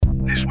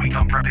week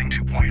on Prepping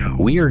 2.0.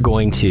 We are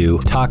going to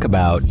talk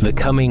about the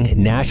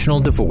coming national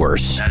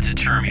divorce. That's a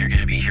term you're going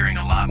to be hearing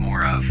a lot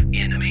more of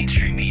in the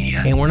mainstream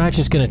media. And we're not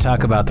just going to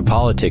talk about the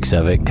politics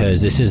of it,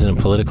 because this isn't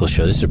a political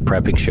show. This is a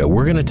prepping show.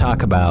 We're going to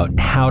talk about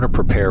how to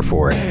prepare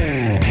for it.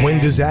 When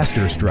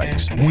disaster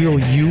strikes, will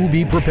you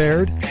be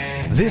prepared?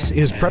 This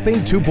is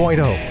Prepping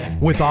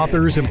 2.0 with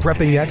authors and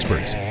prepping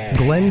experts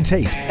Glenn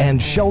Tate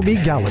and Shelby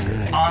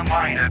Gallagher.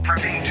 Online at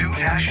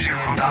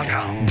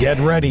prepping2-0.com. Get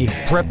ready.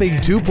 Prepping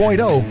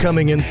 2.0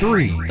 coming in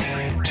 3,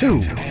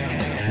 2,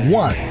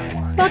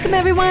 1. Welcome,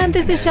 everyone.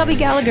 This is Shelby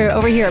Gallagher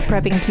over here at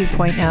Prepping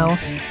 2.0.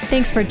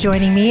 Thanks for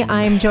joining me.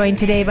 I'm joined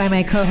today by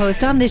my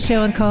co-host on this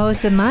show and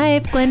co-host in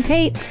live, Glenn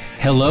Tate.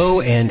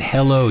 Hello and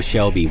hello,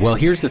 Shelby. Well,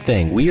 here's the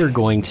thing. We are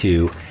going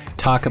to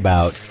talk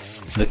about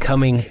the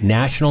coming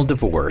national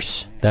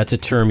divorce. That's a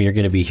term you're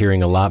going to be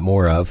hearing a lot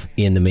more of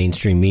in the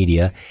mainstream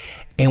media.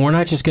 And we're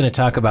not just going to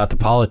talk about the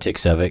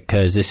politics of it,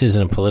 because this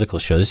isn't a political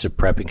show. This is a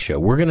prepping show.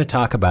 We're going to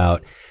talk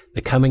about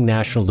the coming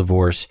national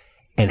divorce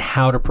and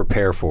how to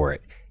prepare for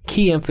it.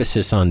 Key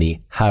emphasis on the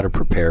how to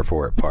prepare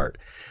for it part.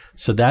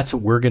 So that's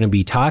what we're going to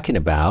be talking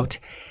about.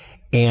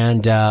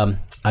 And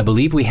I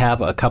believe we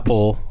have a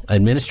couple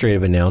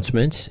administrative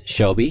announcements.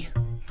 Shelby?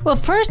 Well,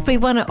 first, we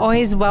want to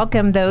always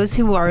welcome those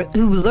who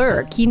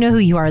lurk. You know who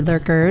you are,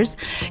 lurkers.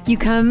 You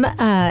come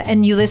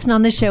and you listen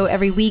on the show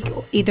every week,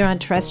 either on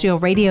terrestrial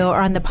radio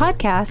or on the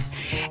podcast,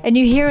 and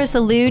you hear us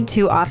allude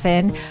to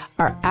often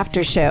our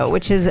after show,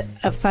 which is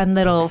a fun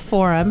little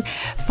forum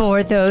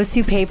for those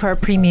who pay for our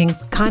premium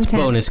content. It's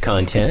bonus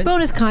content. It's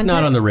bonus content.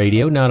 Not on the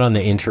radio, not on the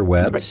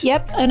interwebs.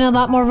 Yep, and a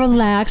lot more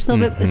relaxed, a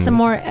little bit, some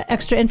more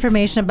extra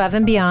information above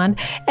and beyond.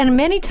 And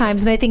many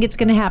times, and I think it's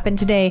going to happen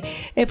today,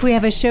 if we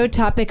have a show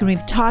topic and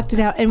we've talked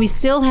it out and we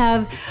still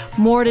have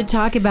more to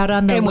talk about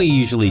on the... And we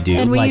usually do.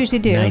 And we usually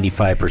do.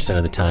 95%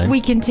 of the time.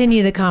 We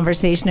continue the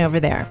conversation over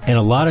there. And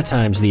a lot of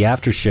times the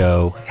after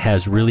show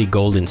has really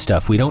golden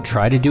stuff. We don't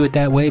try to do it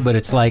that way, but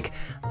it's like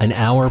an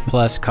hour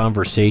plus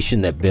conversation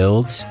that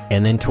builds,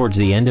 and then towards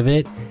the end of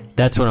it,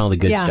 that's when all the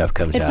good stuff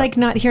comes out. It's like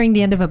not hearing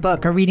the end of a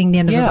book or reading the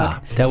end of a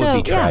book. That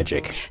would be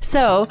tragic. Yeah.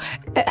 So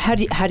how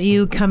do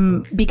you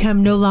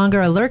become no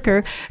longer a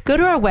lurker? Go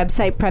to our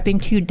website,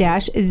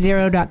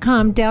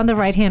 prepping2-0.com. Down the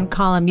right-hand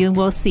column, you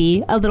will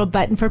see a little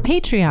button for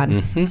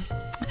Patreon.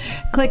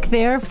 Click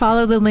there,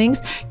 follow the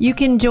links. You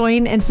can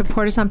join and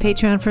support us on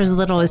Patreon for as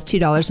little as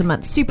 $2 a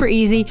month. Super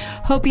easy.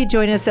 Hope you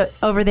join us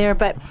over there.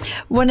 But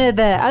one of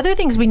the other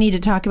things we need to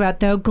talk about,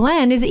 though,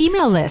 Glenn, is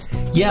email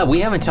lists. Yeah, we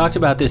haven't talked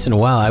about this in a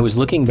while. I was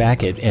looking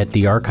back at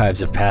the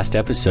archives of past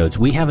episodes.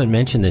 We haven't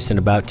mentioned this in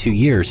about 2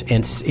 years.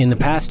 And in the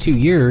past 2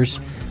 years,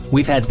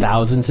 we've had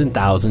thousands and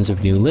thousands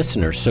of new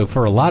listeners. So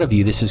for a lot of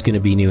you, this is going to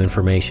be new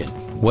information.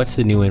 What's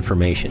the new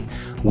information?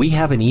 We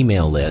have an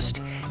email list,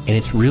 and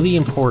it's really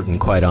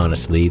important, quite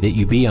honestly, that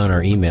you be on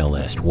our email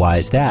list. Why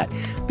is that?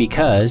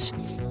 Because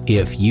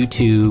if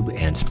YouTube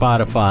and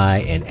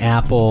Spotify and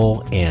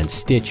Apple and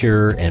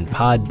Stitcher and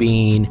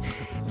Podbean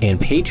and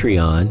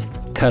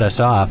Patreon cut us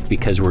off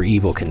because we're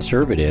evil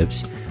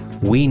conservatives,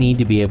 we need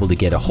to be able to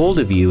get a hold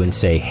of you and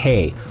say,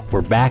 hey,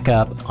 we're back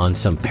up on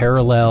some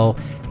parallel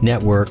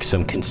network,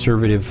 some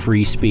conservative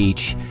free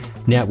speech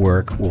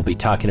network. We'll be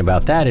talking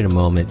about that in a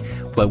moment,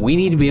 but we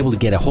need to be able to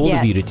get a hold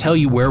of you to tell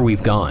you where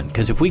we've gone,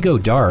 because if we go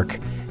dark,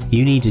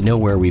 you need to know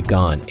where we've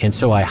gone. And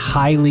so I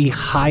highly,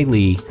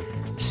 highly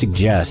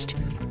suggest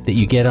that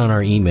you get on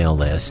our email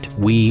list.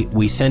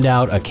 We send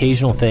out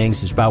occasional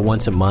things. It's about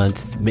once a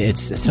month.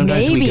 It's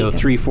sometimes we go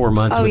 3-4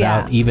 months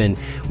without even,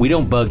 we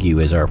don't bug you,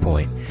 is our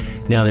point.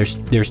 Now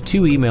there's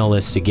 2 email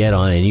lists to get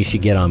on, and you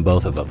should get on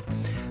both of them.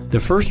 The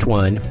first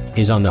one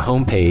is on the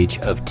homepage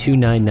of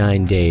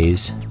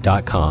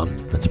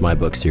 299days.com. That's my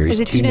book series. Is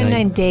it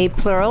 299 day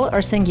plural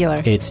or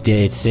singular? It's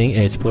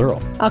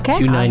plural. Okay.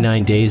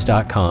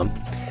 299days.com.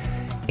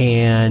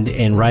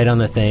 And right on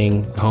the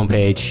thing,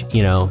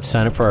 homepage,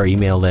 sign up for our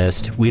email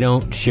list. We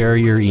don't share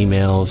your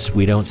emails.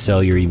 We don't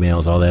sell your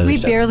emails, all that other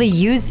stuff. We barely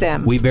use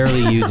them. We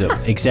barely use them.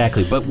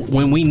 Exactly. But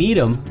when we need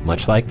them,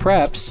 much like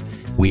preps,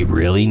 we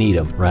really need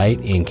them, right?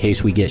 In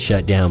case we get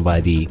shut down by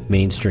the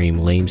mainstream,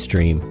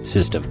 lamestream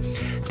system.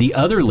 The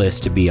other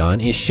list to be on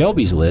is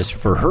Shelby's list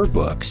for her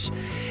books,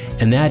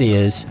 and that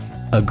is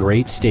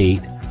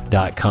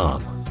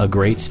agreatstate.com.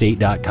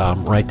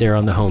 agreatstate.com, right there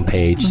on the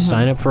homepage.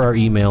 Sign up for our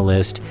email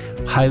list.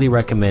 Highly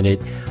recommend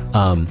it.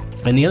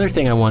 And the other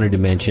thing I wanted to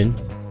mention,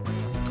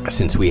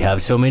 since we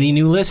have so many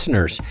new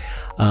listeners,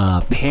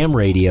 PAM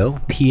Radio,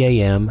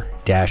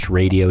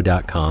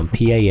 PAM-radio.com,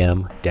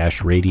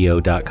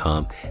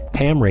 PAM-radio.com.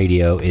 PAM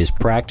Radio is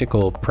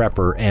Practical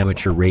Prepper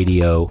Amateur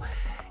Radio.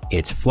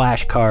 It's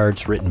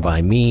flashcards written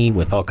by me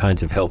with all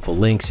kinds of helpful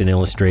links and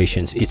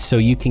illustrations. It's so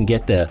you can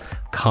get the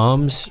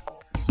comms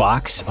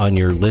box on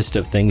your list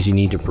of things you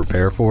need to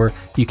prepare for.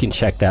 You can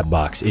check that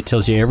box. It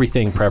tells you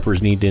everything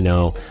preppers need to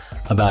know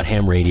about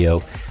ham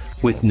radio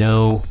with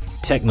no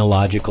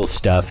technological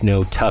stuff,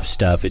 no tough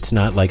stuff. It's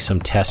not like some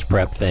test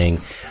prep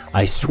thing.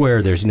 I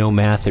swear there's no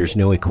math, there's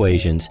no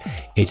equations.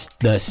 It's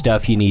the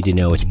stuff you need to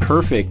know. It's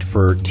perfect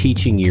for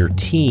teaching your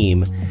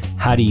team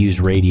how to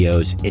use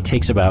radios. It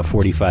takes about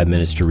 45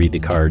 minutes to read the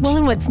cards. Well,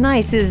 and what's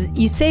nice is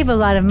you save a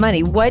lot of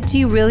money. What do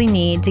you really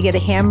need to get a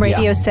ham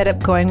radio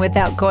setup going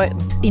without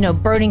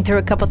burning through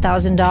a couple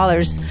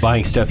 $1,000s?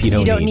 Buying stuff you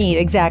don't need.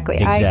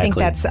 Exactly. I think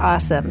that's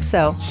awesome.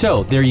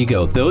 So there you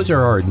go. Those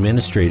are our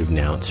administrative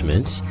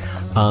announcements.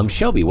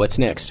 Shelby, what's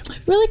next?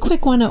 Really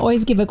quick, want to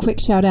always give a quick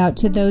shout out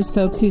to those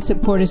folks who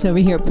support us over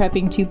here at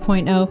Prepping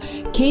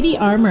 2.0. Katie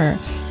Armor,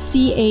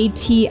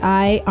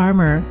 CATI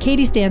Armor.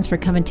 Katie stands for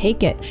Come and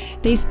Take It.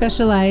 They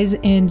specialize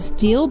in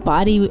steel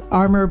body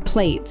armor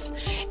plates,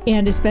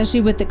 and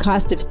especially with the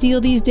cost of steel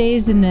these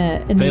days and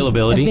the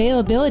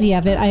availability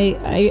of it,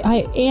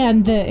 I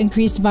and the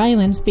increased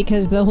violence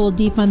because the whole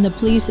defund the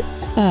police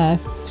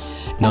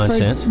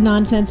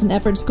nonsense and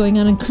efforts going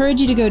on. I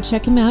encourage you to go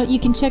check them out. You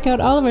can check out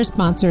all of our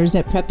sponsors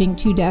at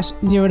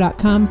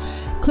prepping2-0.com.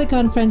 Click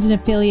on Friends and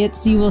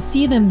Affiliates. You will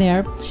see them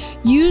there.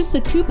 Use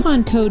the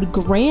coupon code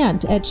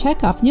GRANT at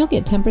checkoff and you'll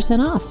get 10%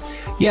 off.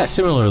 Yeah,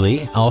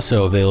 similarly,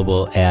 also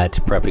available at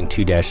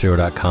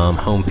prepping2-0.com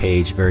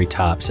homepage, very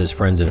top, says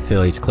Friends and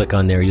Affiliates. Click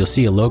on there. You'll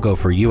see a logo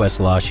for U.S.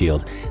 Law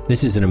Shield.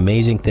 This is an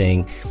amazing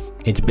thing.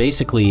 It's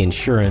basically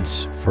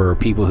insurance for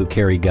people who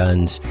carry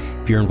guns.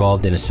 If you're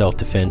involved in a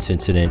self-defense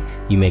incident,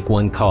 you make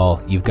one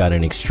call. You've got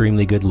an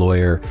extremely good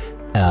lawyer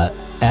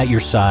at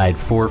your side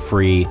for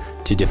free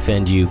to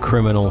defend you,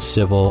 criminal,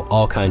 civil,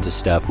 all kinds of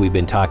stuff. We've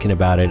been talking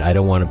about it. I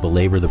don't want to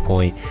belabor the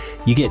point.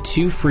 You get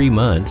 2 free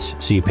months,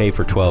 so you pay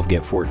for 12,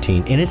 get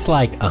 14. And it's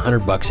like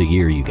 $100 a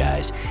year, you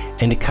guys.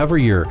 And to cover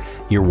your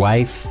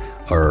wife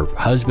or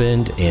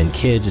husband and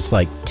kids, it's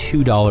like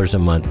 $2 a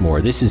month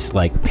more. This is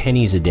like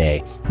pennies a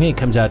day. And it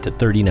comes out to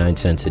 39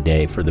 cents a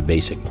day for the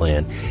basic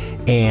plan.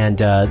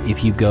 And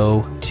if you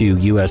go to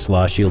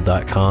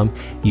uslawshield.com,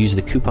 use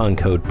the coupon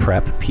code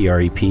PREP,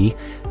 P-R-E-P,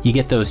 you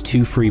get those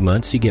 2 free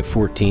months. You get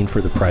 14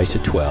 for the price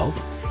of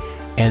 12.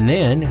 And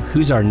then,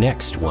 who's our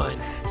next one?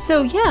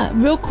 So,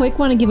 real quick,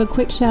 want to give a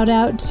quick shout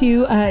out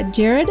to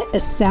Jared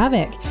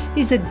Savick.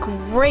 He's a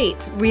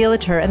great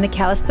realtor in the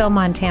Kalispell,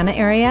 Montana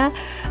area.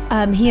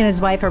 He and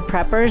his wife are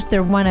preppers.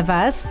 They're one of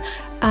us.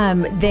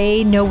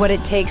 They know what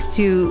it takes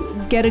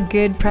to get a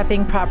good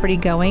prepping property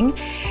going.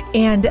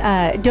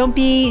 And don't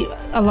be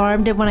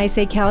alarmed when I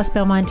say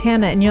Kalispell,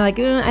 Montana, and you're like,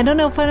 I don't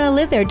know if I want to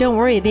live there. Don't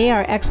worry. They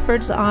are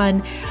experts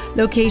on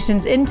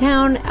locations in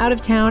town, out of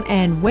town,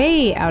 and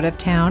way out of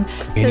town.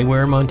 So,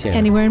 anywhere in Montana.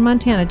 Anywhere in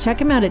Montana. Check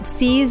them out at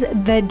Seize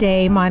the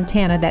Day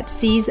Montana. That's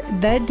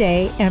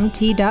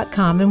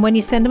seizethedaymt.com. And when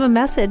you send them a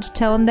message,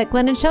 tell them that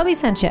Glenn and Shelby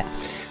sent you.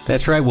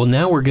 That's right. Well,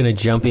 now we're going to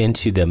jump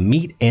into the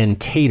meat and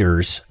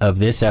taters of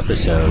this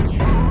episode.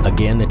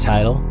 Again, the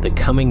title, The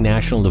Coming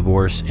National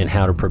Divorce and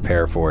How to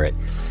Prepare for It.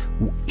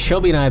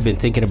 Shelby and I have been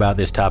thinking about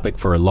this topic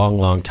for a long,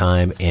 long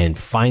time, and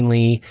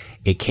finally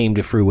it came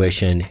to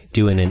fruition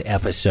doing an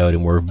episode,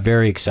 and we're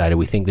very excited.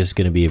 We think this is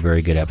going to be a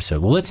very good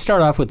episode. Well, let's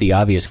start off with the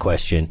obvious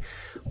question.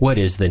 What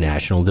is the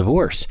national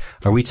divorce?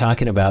 Are we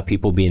talking about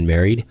people being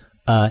married?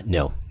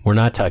 No, we're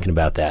not talking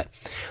about that.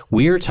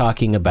 We are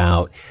talking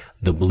about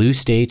the blue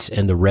states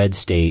and the red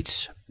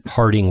states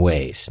parting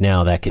ways.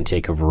 Now, that can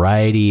take a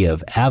variety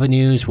of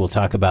avenues. We'll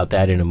talk about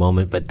that in a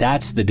moment, but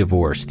that's the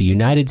divorce. The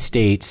United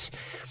States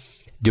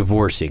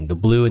divorcing, the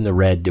blue and the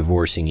red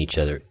divorcing each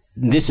other.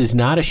 This is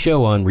not a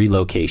show on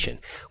relocation.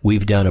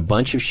 We've done a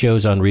bunch of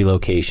shows on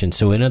relocation.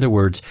 So in other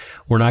words,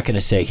 we're not going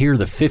to say, here are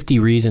the 50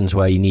 reasons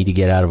why you need to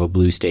get out of a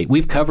blue state.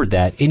 We've covered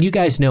that, and you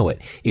guys know it.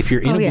 If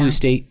you're in a blue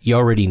state, you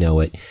already know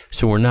it.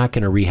 So we're not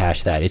going to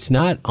rehash that. It's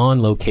not on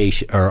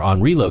location or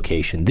on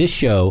relocation. This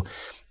show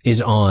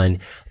is on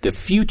the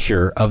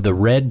future of the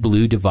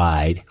red-blue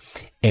divide,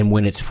 and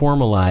when it's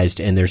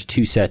formalized and there's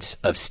 2 sets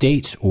of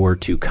states or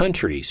 2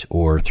 countries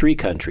or 3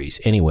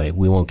 countries. Anyway,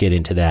 we won't get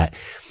into that.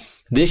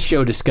 This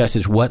show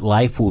discusses what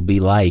life will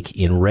be like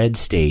in red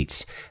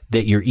states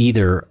that you're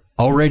either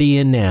already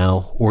in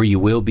now or you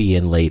will be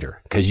in later,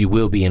 because you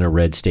will be in a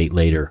red state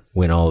later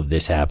when all of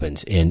this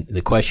happens. And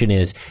the question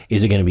is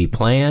it going to be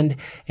planned?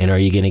 And are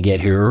you going to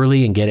get here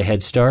early and get a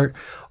head start?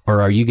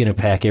 Or are you going to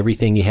pack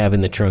everything you have in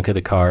the trunk of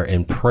the car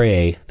and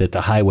pray that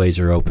the highways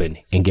are open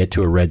and get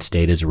to a red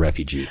state as a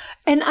refugee?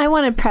 And I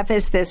want to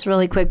preface this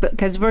really quick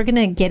because we're going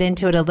to get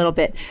into it a little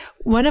bit.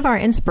 One of our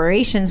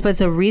inspirations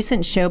was a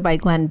recent show by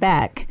Glenn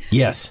Beck.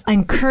 Yes. I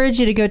encourage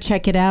you to go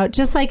check it out.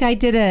 Just like I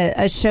did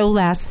a show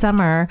last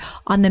summer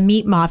on the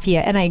meat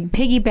mafia, and I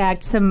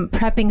piggybacked some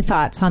prepping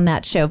thoughts on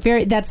that show.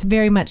 That's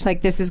very much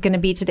like this is going to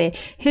be today.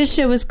 His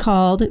show was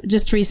called,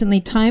 just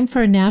recently, Time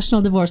for a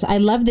National Divorce. I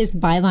love this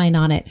byline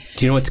on it.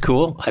 Do you know what's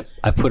cool?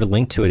 I put a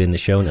link to it in the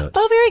show notes.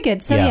 Oh, very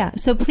good. So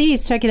so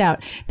please check it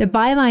out. The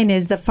byline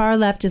is, the far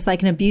left is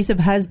like an abusive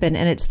husband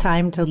and it's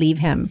time to leave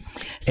him.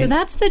 So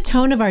that's the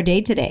tone of our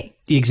day today.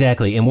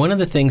 Exactly. And one of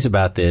the things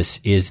about this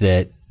is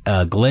that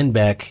Glenn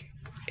Beck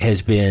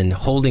has been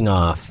holding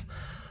off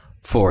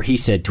for, he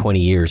said 20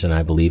 years, and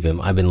I believe him.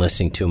 I've been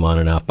listening to him on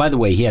and off. By the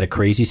way, he had a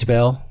crazy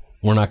spell.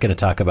 We're not going to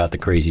talk about the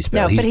crazy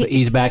spell. No,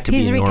 he's back to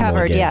being normal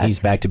again. Yes.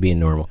 He's back to being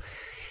normal.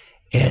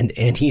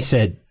 And he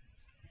said,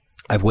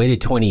 I've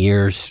waited 20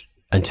 years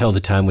until the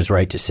time was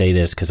right to say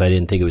this because I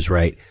didn't think it was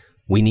right.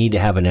 We need to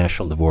have a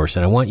national divorce.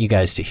 And I want you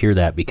guys to hear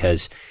that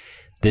because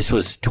this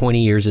was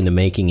 20 years in the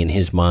making in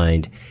his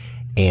mind,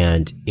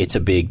 and it's a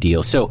big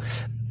deal. So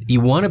you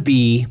want to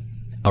be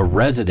a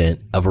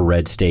resident of a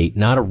red state,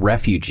 not a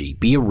refugee.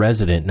 Be a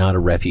resident, not a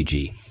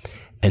refugee.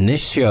 And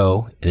this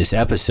show, this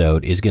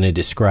episode, is going to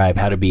describe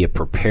how to be a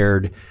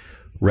prepared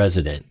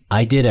resident.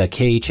 I did a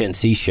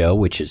KHNC show,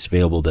 which is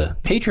available to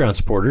Patreon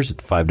supporters at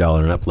the $5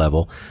 and up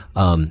level.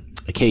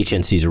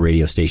 KHNC is a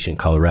radio station in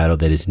Colorado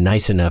that is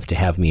nice enough to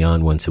have me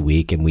on once a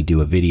week, and we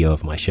do a video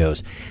of my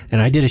shows.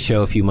 And I did a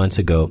show a few months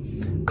ago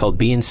called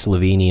Be in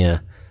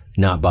Slovenia,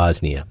 Not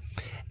Bosnia.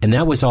 And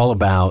that was all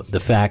about the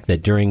fact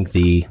that during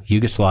the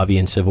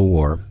Yugoslavian Civil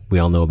War, we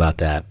all know about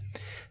that,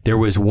 there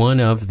was one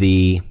of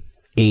the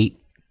 8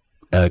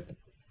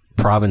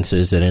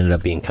 provinces that ended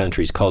up being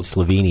countries called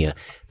Slovenia.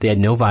 They had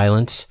no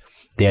violence.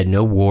 They had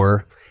no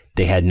war.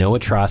 They had no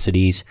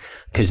atrocities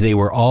because they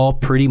were all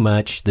pretty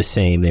much the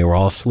same. They were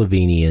all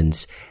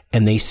Slovenians,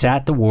 and they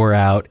sat the war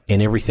out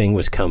and everything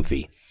was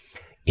comfy.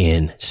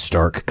 In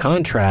stark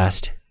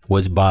contrast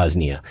was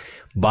Bosnia.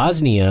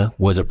 Bosnia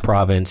was a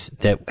province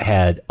that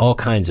had all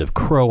kinds of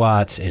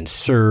Croats and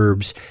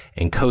Serbs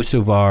and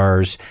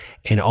Kosovars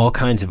and all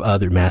kinds of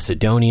other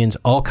Macedonians,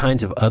 all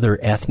kinds of other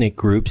ethnic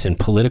groups and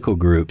political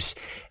groups.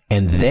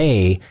 And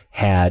they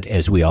had,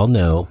 as we all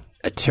know,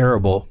 a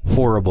terrible,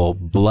 horrible,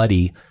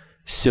 bloody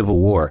civil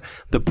war.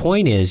 The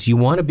point is, you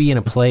want to be in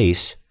a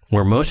place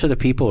where most of the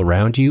people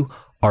around you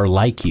are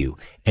like you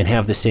and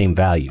have the same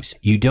values.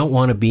 You don't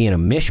want to be in a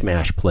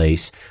mishmash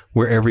place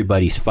where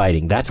everybody's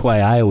fighting. That's why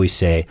I always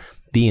say,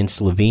 be in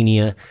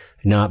Slovenia,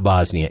 not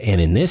Bosnia. And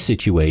in this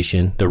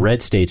situation, the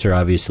red states are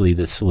obviously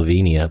the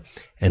Slovenia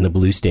and the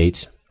blue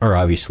states are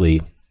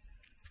obviously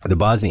the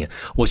Bosnia.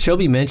 Well,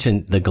 Shelby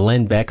mentioned the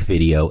Glenn Beck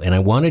video, and I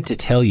wanted to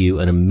tell you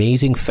an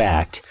amazing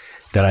fact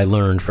that I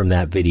learned from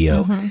that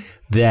video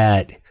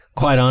that,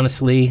 quite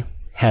honestly,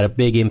 had a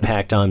big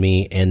impact on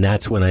me. And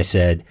that's when I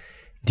said,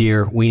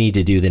 dear, we need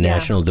to do the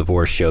National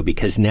Divorce Show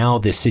because now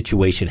this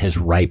situation has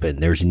ripened.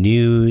 There's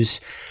news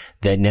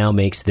that now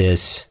makes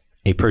this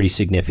a pretty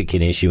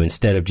significant issue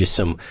instead of just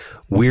some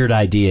weird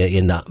idea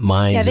in the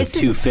minds of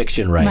two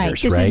fiction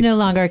writers, This is no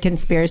longer a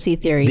conspiracy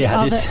theory.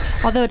 Yeah,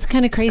 although it's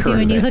kind of crazy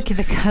when you look at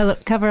the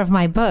cover of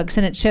my books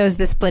and it shows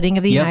the splitting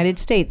of the United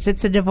States.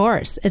 It's a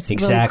divorce. It's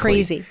really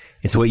crazy.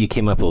 It's what you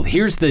came up with.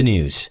 Here's the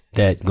news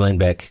that Glenn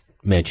Beck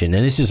mentioned,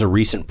 and this is a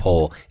recent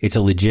poll. It's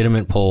a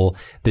legitimate poll.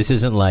 This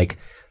isn't like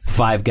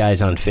 5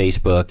 guys on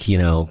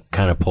Facebook,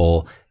 kind of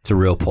poll. It's a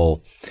real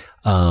poll.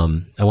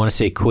 I want to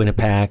say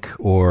Quinnipiac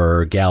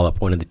or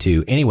Gallup, one of the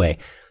two. Anyway,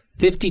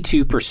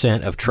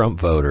 52% of Trump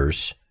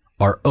voters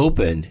are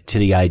open to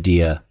the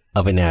idea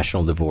of a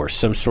national divorce,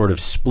 some sort of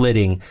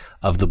splitting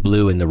of the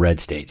blue and the red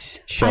states.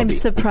 Shelby. I'm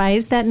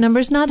surprised that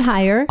number's not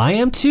higher. I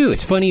am too.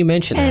 It's funny you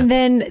mention that. And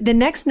then the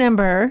next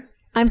number,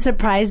 I'm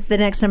surprised the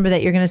next number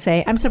that you're going to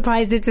say, I'm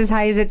surprised it's as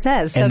high as it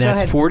says. So and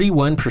that's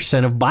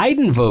 41% of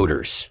Biden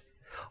voters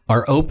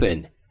are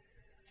open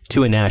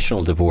to a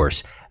national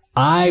divorce.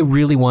 I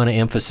really want to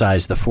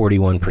emphasize the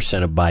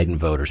 41% of Biden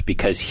voters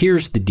because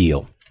here's the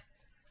deal.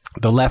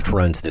 The left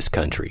runs this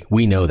country.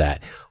 We know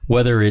that.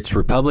 Whether it's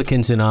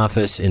Republicans in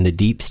office in the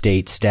deep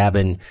state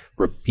stabbing,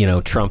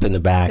 Trump in the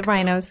back. The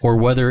rhinos. Or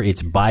whether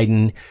it's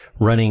Biden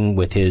running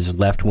with his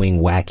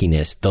left-wing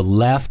wackiness. The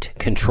left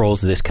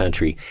controls this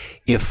country.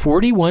 If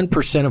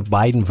 41% of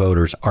Biden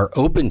voters are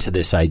open to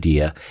this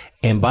idea,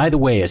 and by the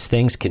way, as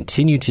things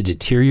continue to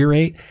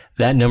deteriorate,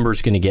 that number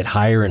is going to get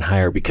higher and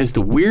higher because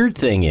the weird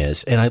thing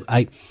is, and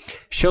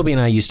Shelby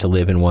and I used to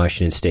live in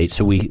Washington State,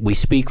 so we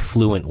speak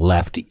fluent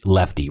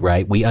lefty,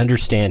 right? We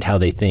understand how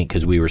they think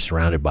because we were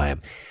surrounded by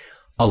them.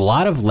 A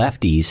lot of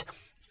lefties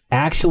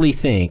actually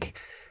think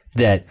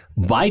that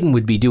Biden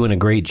would be doing a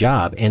great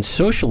job and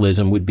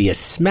socialism would be a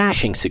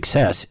smashing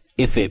success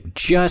if it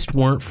just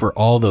weren't for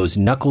all those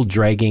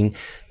knuckle-dragging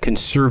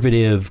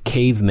conservative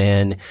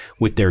cavemen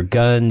with their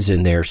guns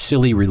and their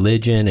silly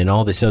religion and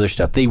all this other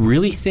stuff. They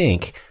really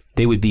think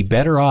they would be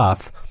better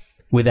off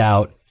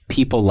without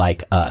people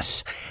like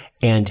us.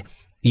 And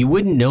you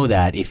wouldn't know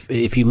that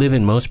if you live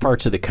in most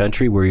parts of the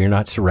country where you're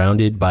not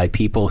surrounded by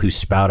people who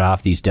spout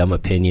off these dumb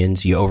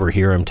opinions. You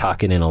overhear them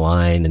talking in a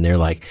line and they're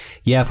like,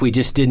 yeah, if we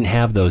just didn't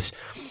have those,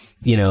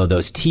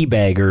 those tea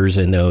baggers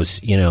and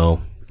those,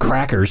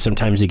 crackers,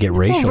 sometimes they get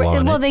racial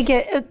on it. Well, they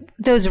get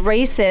those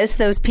racists,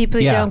 those people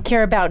who don't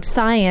care about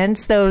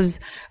science, fill in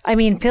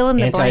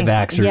the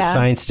anti-vaxxers,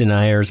 science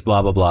deniers,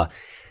 blah, blah, blah.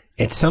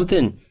 It's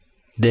something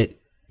that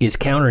is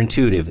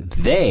counterintuitive.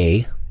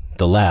 They,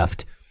 the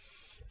left,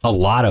 a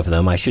lot of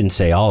them, I shouldn't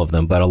say all of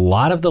them, but a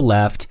lot of the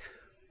left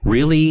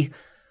really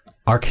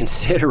are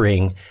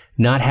considering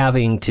not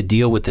having to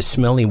deal with the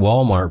smelly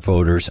Walmart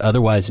voters,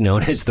 otherwise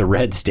known as the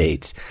red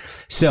states.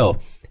 So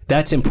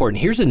that's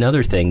important. Here's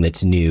another thing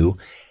that's new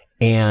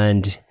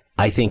and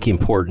I think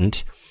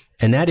important,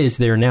 and that is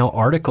there are now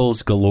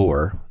articles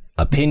galore,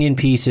 opinion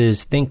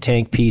pieces, think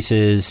tank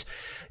pieces,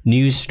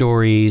 news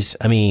stories,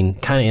 kind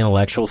of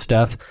intellectual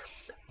stuff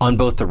on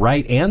both the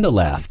right and the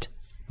left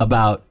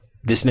about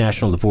this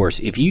national divorce.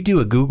 If you do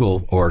a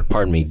Google or,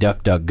 pardon me,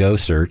 DuckDuckGo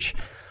search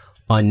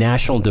on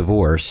national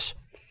divorce,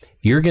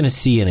 you're going to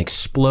see an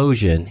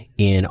explosion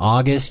in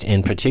August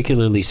and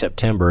particularly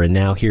September and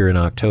now here in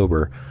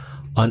October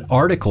on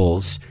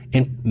articles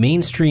and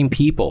mainstream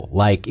people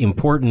like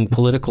important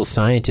political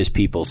scientist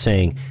people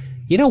saying,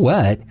 you know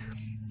what,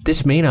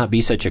 this may not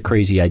be such a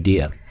crazy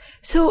idea.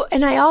 So,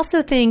 and I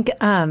also think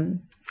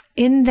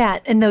in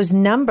those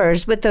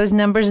numbers, with those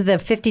numbers of the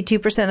 52%,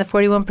 the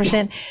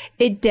 41%,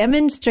 it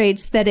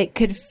demonstrates that it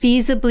could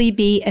feasibly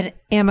be an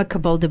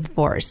amicable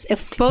divorce.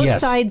 If both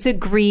sides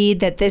agree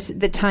that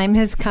the time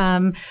has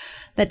come,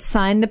 let's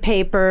sign the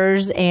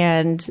papers,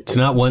 and it's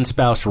not one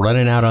spouse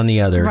running out on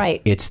the other.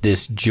 Right. It's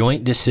this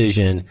joint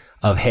decision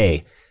of,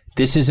 hey,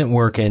 this isn't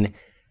working.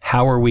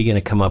 How are we going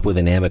to come up with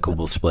an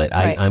amicable split?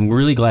 Right. I'm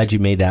really glad you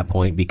made that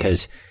point,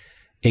 because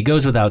it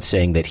goes without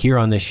saying that here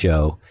on this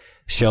show,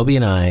 Shelby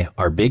and I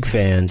are big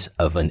fans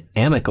of an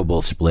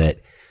amicable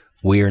split.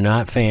 We are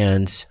not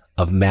fans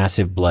of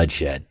massive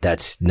bloodshed.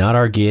 That's not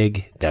our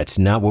gig. That's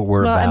not what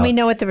we're about. And we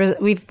know what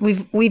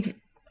we've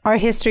our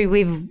history.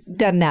 We've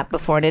done that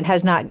before, and it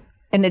has not,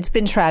 and it's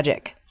been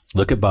tragic.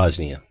 Look at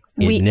Bosnia.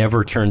 It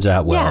never turns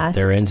out well. Yes.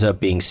 There ends up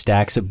being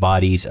stacks of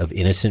bodies of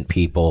innocent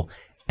people,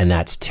 and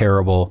that's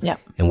terrible. Yep.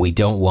 And we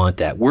don't want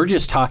that. We're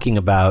just talking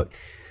about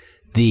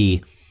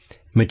the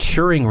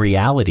maturing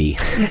reality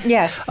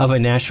of a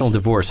national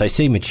divorce. I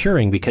say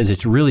maturing because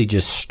it's really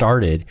just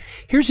started.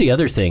 Here's the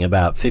other thing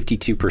about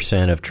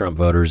 52% of Trump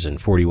voters and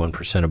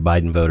 41% of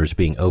Biden voters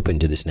being open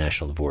to this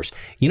national divorce.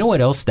 You know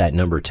what else that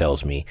number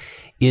tells me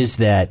is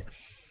that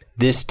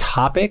this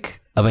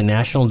topic of a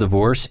national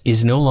divorce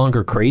is no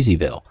longer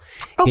Crazyville.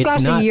 Oh,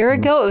 gosh, a year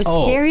ago, it was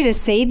scary to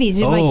say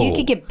these. Like, you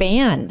could get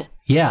banned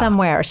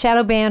somewhere,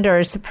 shadow banned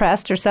or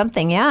suppressed or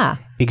something. Yeah,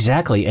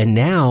 exactly. And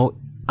now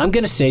I'm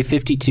going to say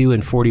 52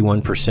 and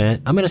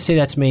 41%. I'm going to say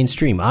that's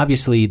mainstream.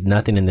 Obviously,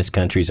 nothing in this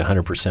country is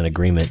 100%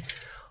 agreement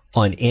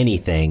on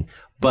anything,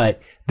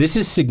 but this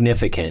is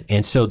significant.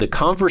 And so the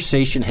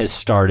conversation has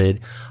started.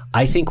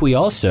 I think we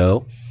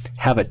also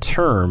have a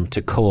term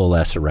to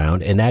coalesce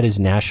around, and that is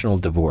national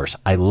divorce.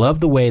 I love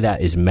the way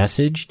that is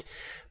messaged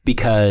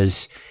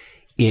because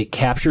it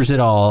captures it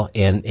all.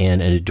 And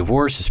a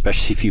divorce,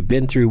 especially if you've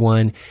been through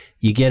one,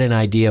 you get an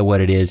idea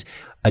what it is.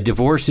 A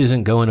divorce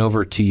isn't going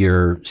over to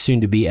your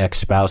soon-to-be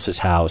ex-spouse's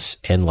house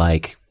and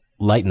like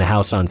lighting the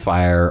house on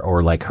fire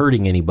or like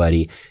hurting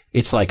anybody.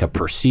 It's like a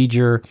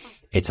procedure.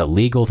 It's a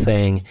legal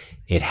thing.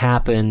 It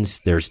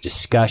happens. There's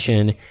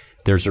discussion.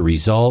 There's a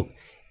result.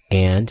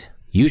 And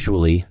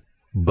usually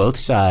both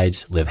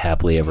sides live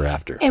happily ever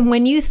after. And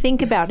when you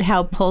think about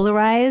how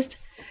polarized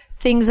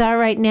things are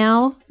right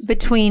now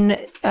between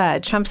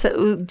Trump's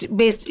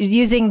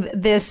using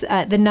this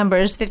the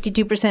numbers,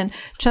 52%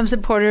 Trump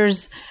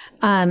supporters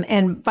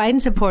and Biden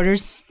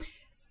supporters,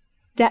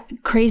 that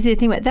crazy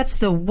thing about that's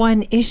the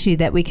one issue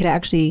that we could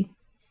actually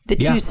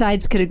two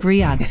sides could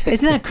agree on.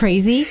 Isn't that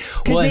crazy?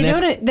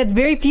 Because that's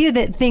very few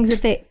things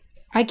that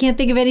I can't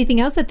think of anything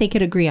else that they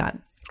could agree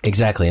on.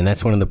 Exactly. And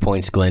that's one of the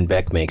points Glenn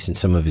Beck makes and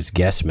some of his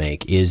guests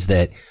make is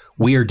that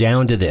we are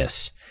down to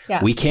this.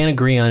 Yeah. We can't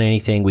agree on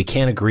anything. We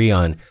can't agree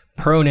on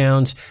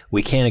pronouns.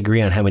 We can't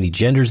agree on how many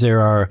genders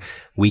there are.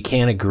 We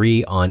can't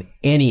agree on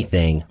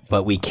anything,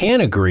 but we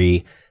can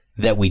agree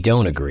that we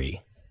don't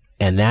agree.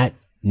 And that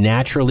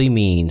naturally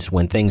means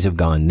when things have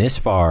gone this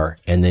far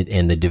and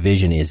the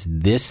division is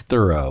this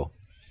thorough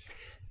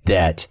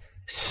that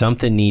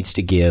something needs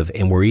to give,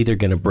 and we're either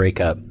going to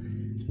break up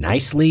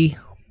nicely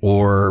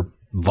or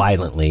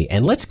violently.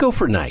 And let's go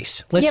for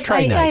nice. Let's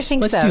try nice. I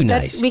think let's so. do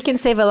nice. We can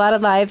save a lot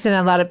of lives and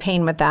a lot of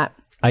pain with that.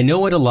 I know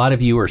what a lot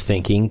of you are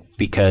thinking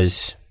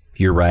because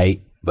you're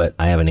right, but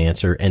I have an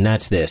answer, and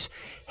that's this.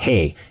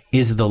 Hey,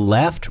 is the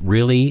left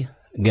really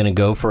going to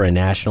go for a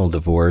national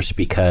divorce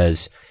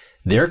because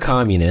they're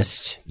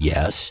communists?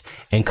 Yes.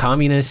 And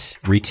communists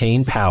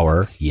retain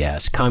power?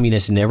 Yes.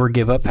 Communists never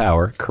give up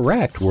power?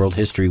 Correct. World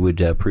history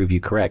would prove you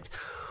correct.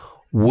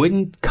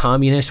 Wouldn't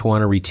communists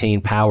want to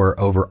retain power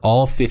over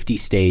all 50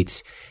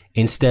 states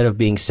instead of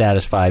being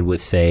satisfied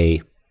with,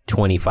 say,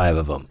 25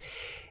 of them?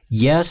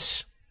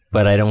 Yes,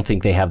 but I don't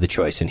think they have the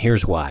choice. And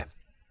here's why.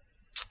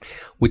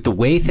 With the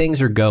way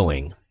things are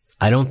going,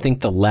 I don't think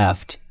the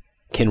left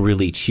can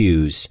really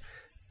choose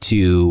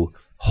to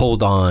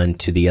hold on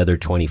to the other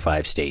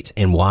 25 states.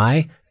 And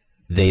why?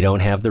 They don't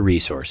have the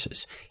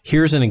resources.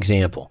 Here's an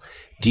example.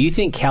 Do you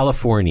think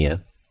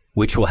California,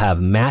 which will have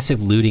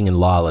massive looting and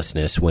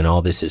lawlessness when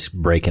all this is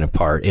breaking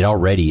apart, it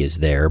already is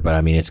there, but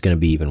I mean, it's going to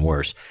be even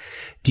worse.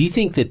 Do you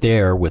think that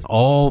there, with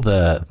all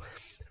the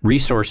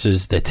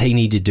resources that they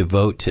need to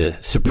devote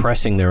to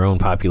suppressing their own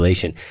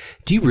population,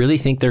 do you really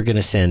think they're going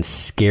to send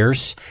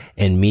scarce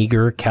and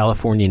meager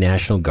California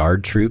National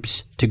Guard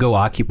troops to go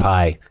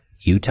occupy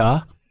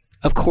Utah?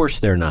 Of course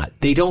they're not.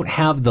 They don't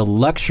have the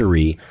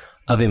luxury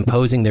of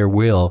imposing their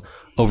will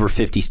over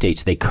 50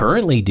 states. They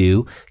currently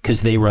do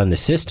because they run the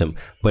system.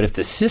 But if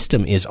the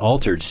system is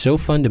altered so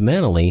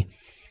fundamentally,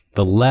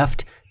 the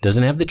left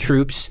doesn't have the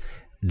troops,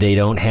 They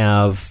don't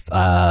have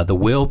the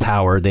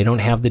willpower. They don't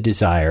have the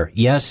desire.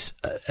 Yes,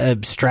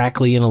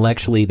 abstractly,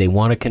 intellectually, they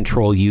want to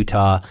control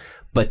Utah,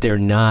 but they're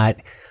not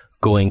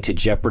going to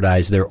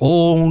jeopardize their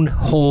own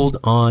hold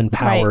on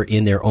power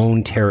in their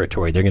own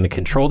territory. They're going to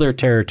control their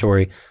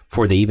territory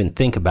before they even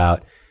think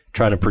about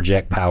trying to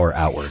project power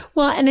outward.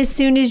 Well, and as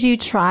soon as you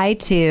try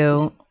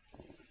to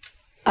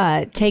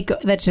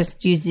let's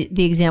just use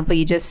the example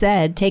you just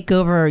said, take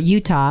over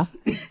Utah,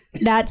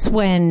 that's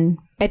when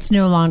it's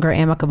no longer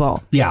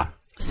amicable. Yeah.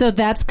 So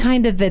that's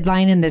kind of the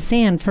line in the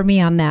sand for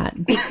me on that,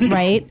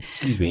 right?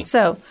 Excuse me.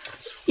 So,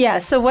 yeah.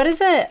 So what is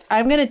it?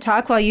 I'm going to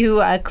talk while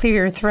you clear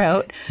your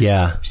throat.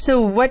 Yeah. So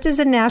what does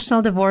a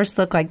national divorce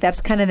look like? That's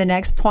kind of the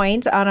next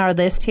point on our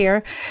list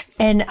here.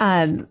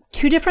 And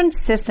 2 different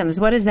systems.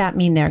 What does that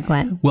mean there,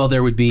 Glenn? Well,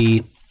 there would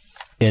be,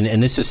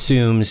 and this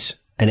assumes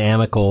an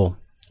amicable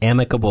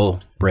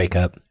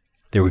breakup.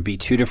 There would be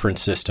 2 different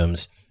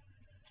systems,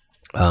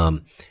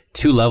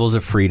 2 levels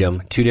of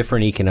freedom, 2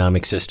 different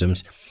economic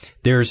systems.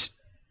 There's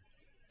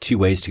 2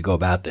 ways to go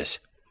about this.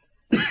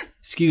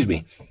 Excuse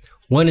me.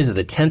 One is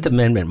the 10th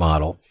Amendment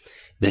model.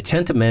 The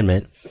 10th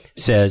Amendment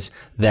says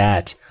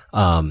that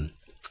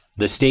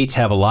the states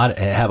have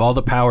all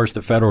the powers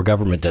the federal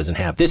government doesn't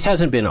have. This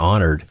hasn't been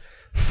honored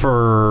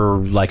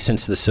for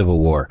since the Civil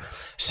War.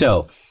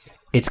 So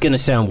it's going to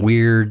sound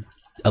weird.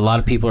 A lot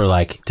of people are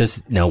like,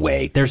 no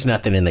way. There's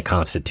nothing in the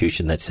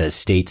Constitution that says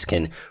states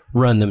can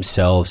run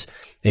themselves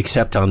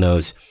except on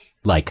those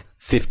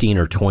 15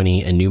 or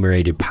 20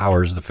 enumerated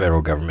powers the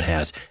federal government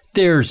has.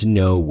 There's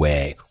no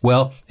way.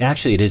 Well,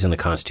 actually, it is in the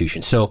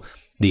Constitution. So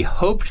the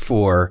hoped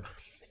for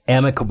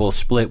amicable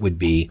split would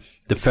be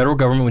the federal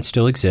government would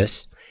still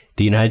exist,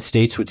 the United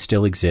States would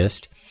still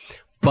exist,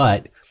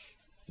 but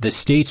the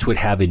states would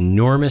have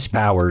enormous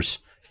powers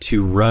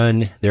to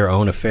run their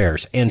own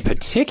affairs. And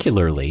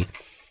particularly,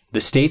 the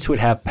states would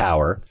have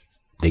power.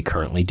 They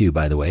currently do,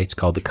 by the way. It's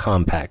called the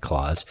Compact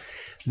Clause.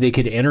 They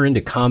could enter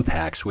into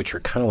compacts, which are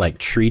kind of like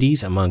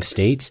treaties among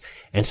states.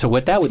 And so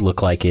what that would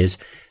look like is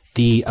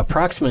the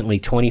approximately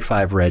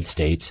 25 red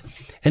states,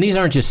 and these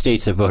aren't just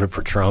states that voted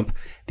for Trump.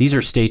 These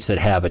are states that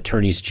have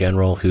attorneys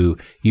general who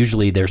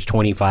usually there's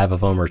 25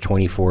 of them or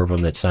 24 of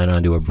them that sign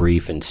on to a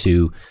brief and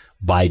sue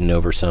Biden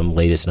over some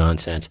latest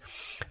nonsense.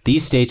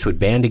 These states would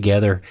band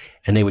together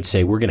and they would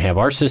say, we're going to have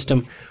our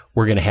system,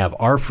 we're going to have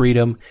our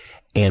freedom,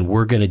 and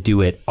we're going to do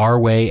it our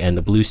way, and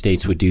the blue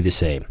states would do the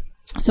same.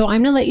 So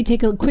I'm going to let you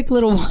take a quick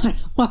little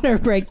water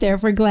break there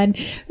for Glenn,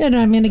 and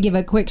I'm going to give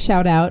a quick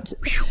shout out.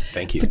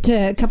 Thank you. To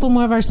a couple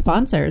more of our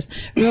sponsors.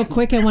 Real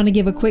quick, I want to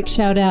give a quick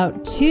shout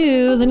out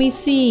to,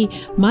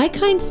 My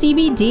Kind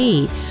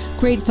CBD.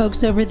 Great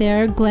folks over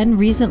there. Glenn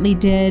recently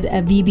did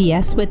a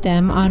VBS with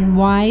them on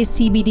why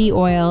CBD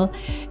oil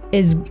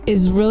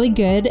is really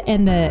good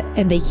and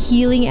the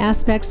healing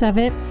aspects of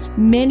it.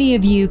 Many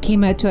of you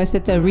came out to us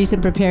at the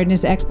recent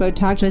Preparedness Expo,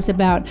 talked to us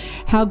about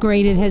how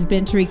great it has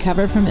been to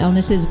recover from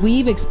illnesses.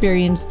 We've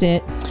experienced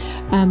it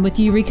with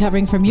you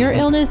recovering from your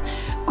illness.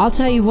 I'll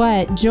tell you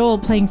what, Joel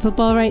playing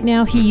football right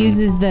now, he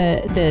uses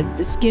the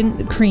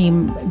skin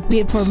cream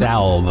for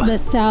salve. The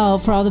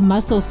salve for all the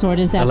muscle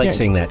soreness. I like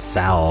saying that,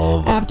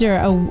 salve.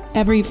 After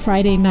every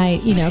Friday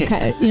night,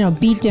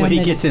 beat down. When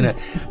he gets in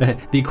the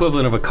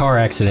equivalent of a car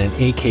accident,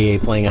 aka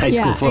playing high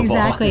school football.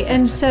 Exactly.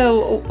 And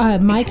so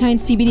My Kind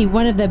CBD,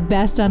 one of the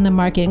best on the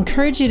market.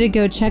 Encourage you to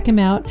go check them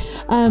out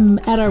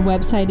at our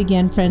website,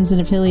 again, Friends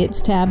and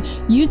Affiliates tab.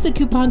 Use the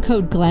coupon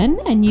code Glenn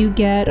and you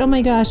get,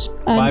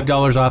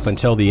 $5 off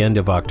until the end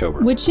of October,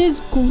 which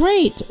is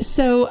great.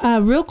 So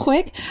real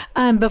quick,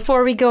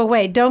 before we go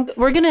away, Glenn's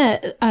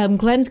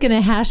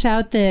gonna hash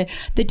out the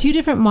 2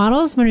 different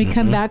models when we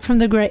come back from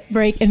the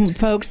break. And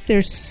folks,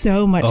 there's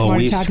so much more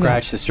to talk about. We've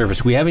scratched the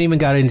surface. We haven't even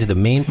got into the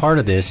main part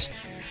of this,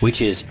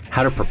 which is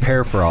how to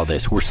prepare for all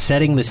this. We're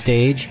setting the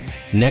stage.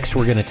 Next,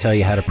 we're going to tell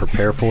you how to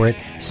prepare for it.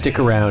 Stick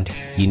around.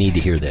 You need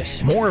to hear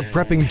this. More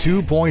Prepping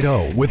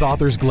 2.0 with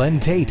authors Glenn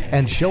Tate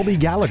and Shelby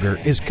Gallagher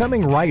is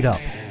coming right up.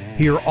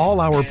 Hear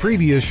all our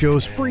previous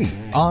shows free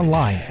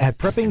online at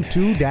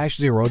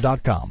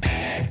prepping2-0.com.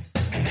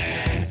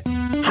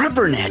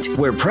 PrepperNet,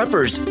 where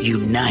preppers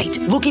unite.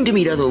 Looking to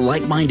meet other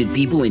like-minded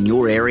people in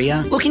your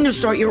area? Looking to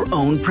start your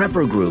own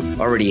prepper group?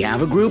 Already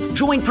have a group?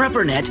 Join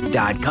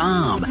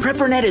PrepperNet.com.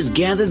 PrepperNet has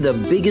gathered the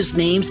biggest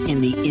names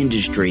in the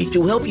industry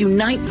to help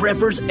unite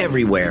preppers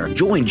everywhere.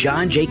 Join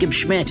John Jacob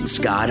Schmidt,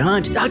 Scott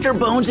Hunt, Dr.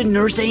 Bones and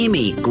Nurse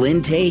Amy,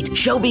 Glenn Tate,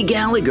 Shelby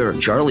Gallagher,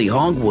 Charlie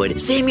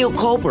Hogwood, Samuel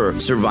Culper,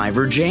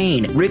 Survivor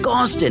Jane, Rick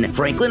Austin,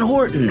 Franklin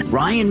Horton,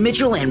 Ryan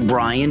Mitchell, and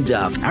Brian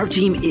Duff. Our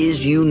team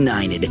is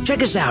united.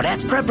 Check us out at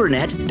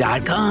PrepperNet.com.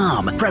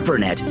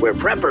 PrepperNet, where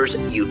preppers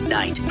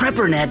unite.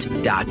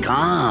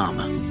 PrepperNet.com.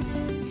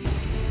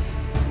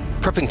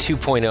 Prepping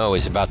 2.0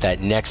 is about that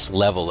next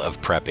level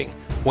of prepping.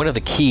 One of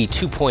the key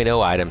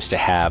 2.0 items to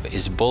have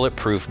is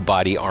bulletproof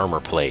body armor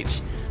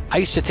plates. I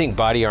used to think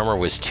body armor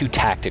was too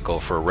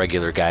tactical for a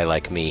regular guy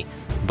like me,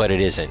 but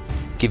it isn't.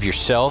 Give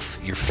yourself,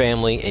 your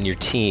family, and your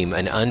team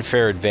an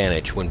unfair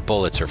advantage when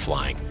bullets are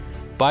flying.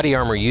 Body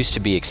armor used to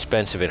be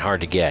expensive and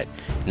hard to get.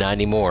 Not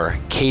anymore.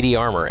 KD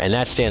Armor, and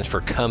that stands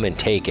for Come and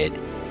Take It,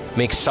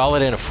 makes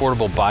solid and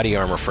affordable body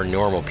armor for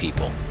normal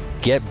people.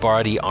 Get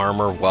body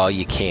armor while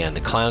you can. The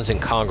clowns in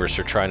Congress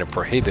are trying to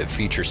prohibit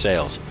future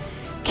sales.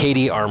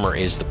 KD Armor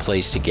is the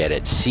place to get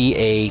it.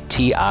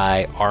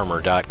 CATI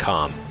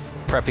armor.com.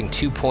 Prepping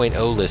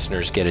 2.0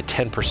 listeners get a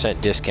 10%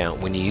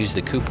 discount when you use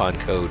the coupon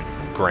code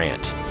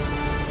GRANT.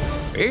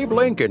 Abe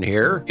Lincoln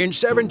here. In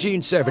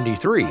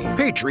 1773,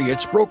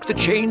 patriots broke the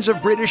chains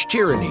of British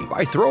tyranny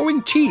by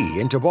throwing tea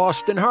into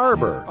Boston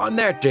Harbor. On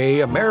that day,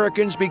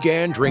 Americans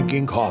began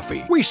drinking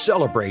coffee. We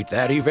celebrate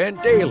that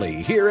event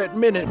daily here at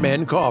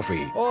Minutemen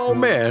Coffee. All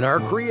men are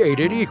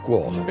created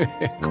equal.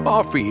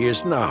 Coffee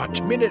is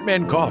not.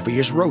 Minutemen Coffee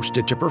is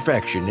roasted to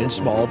perfection in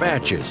small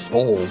batches.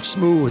 Bold,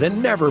 smooth,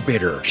 and never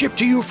bitter. Shipped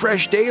to you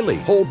fresh daily.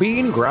 Whole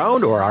bean,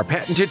 ground, or our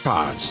patented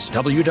pods.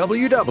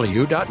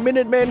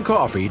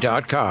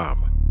 www.MinutemenCoffee.com.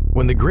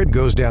 When the grid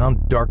goes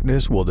down,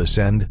 darkness will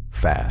descend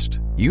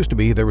fast. Used to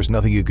be there was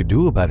nothing you could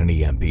do about an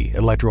EMP,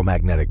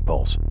 electromagnetic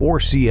pulse, or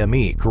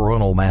CME,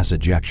 coronal mass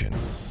ejection.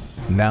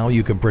 Now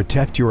you can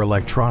protect your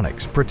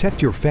electronics,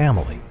 protect your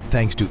family,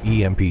 thanks to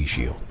EMP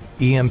Shield.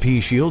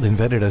 EMP Shield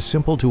invented a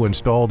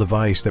simple-to-install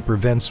device that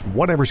prevents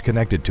whatever's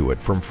connected to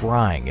it from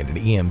frying in an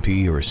EMP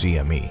or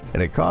CME,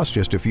 and it costs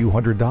just a few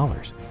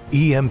 $100s.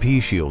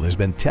 EMP Shield has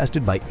been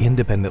tested by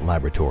independent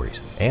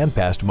laboratories and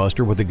passed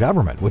muster with the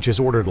government, which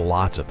has ordered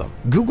lots of them.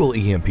 Google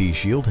EMP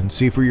Shield and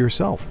see for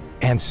yourself.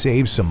 And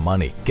save some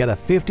money. Get a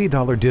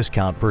 $50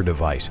 discount per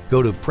device.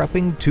 Go to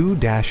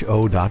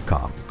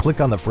prepping2-0.com. Click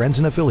on the Friends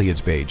and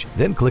Affiliates page,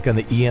 then click on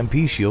the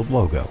EMP Shield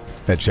logo.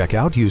 At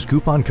checkout, use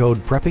coupon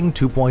code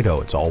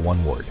PREPPING2.0. It's all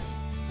one word.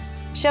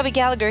 Shelby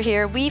Gallagher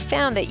here. We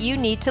found that you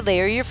need to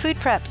layer your food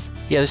preps.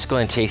 Yeah, this is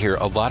Glenn Tate here.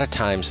 A lot of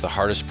times the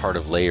hardest part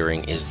of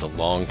layering is the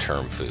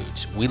long-term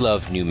foods. We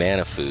love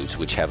Numana Foods,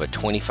 which have a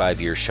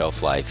 25-year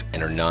shelf life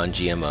and are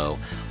non-GMO.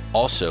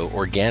 Also,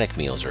 organic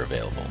meals are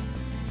available.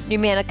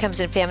 Numana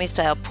comes in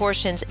family-style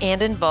portions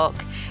and in bulk.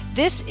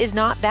 This is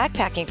not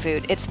backpacking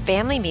food. It's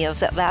family meals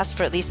that last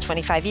for at least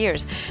 25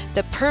 years.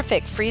 The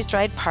perfect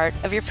freeze-dried part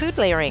of your food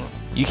layering.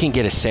 You can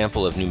get a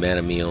sample of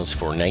Numana meals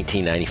for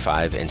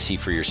 $19.95 and see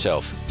for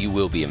yourself. You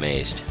will be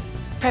amazed.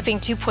 Prepping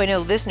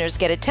 2.0 listeners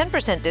get a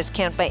 10%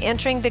 discount by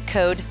entering the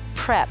code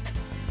PREP.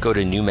 Go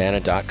to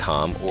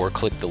Numana.com or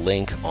click the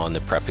link on the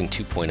Prepping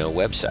 2.0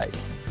 website.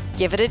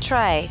 Give it a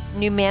try.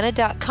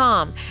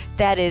 Numana.com.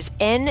 That is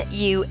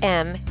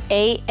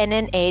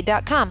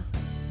NUMANNA.com.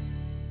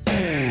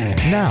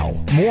 Now,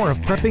 more of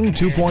Prepping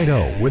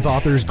 2.0 with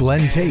authors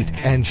Glenn Tate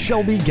and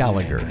Shelby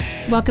Gallagher.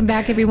 Welcome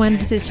back, everyone.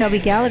 This is Shelby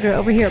Gallagher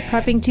over here at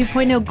Prepping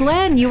 2.0.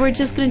 Glenn, you were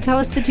just going to tell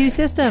us the two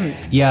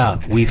systems. Yeah,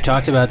 we've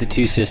talked about the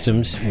two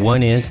systems.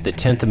 One is the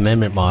 10th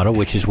Amendment model,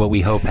 which is what we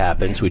hope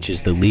happens, which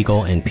is the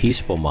legal and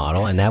peaceful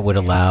model, and that would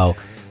allow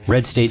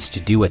red states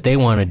to do what they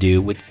want to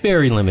do with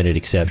very limited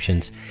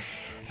exceptions.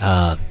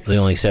 The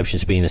only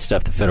exceptions being the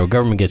stuff the federal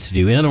government gets to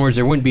do. In other words,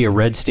 there wouldn't be a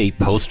red state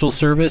postal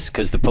service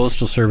because the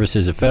postal service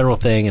is a federal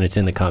thing and it's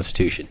in the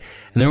Constitution.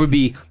 And there would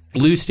be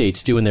blue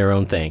states doing their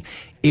own thing.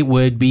 It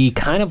would be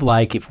kind of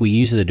like, if we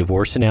use the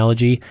divorce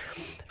analogy,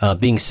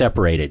 being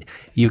separated.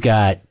 You've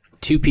got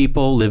two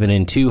people living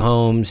in two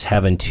homes,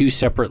 having two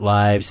separate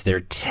lives.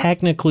 They're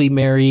technically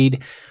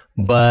married,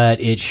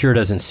 but it sure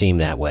doesn't seem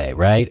that way,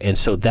 right? And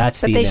so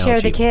that's the analogy. But they share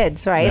the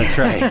kids, right? That's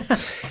right.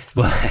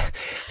 Well,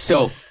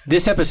 so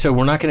this episode,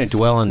 we're not going to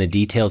dwell on the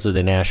details of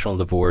the national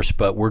divorce,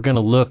 but we're going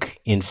to look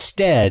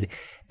instead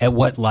at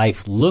what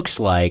life looks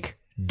like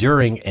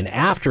during and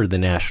after the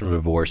national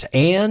divorce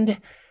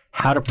and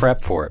how to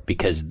prep for it,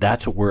 because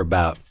that's what we're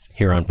about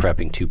here on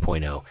Prepping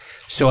 2.0.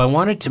 So I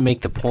wanted to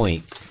make the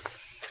point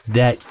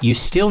that you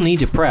still need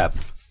to prep,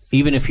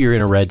 even if you're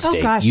in a red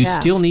state. You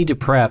still need to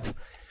prep.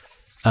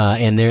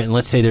 And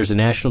let's say there's a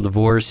national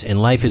divorce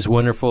and life is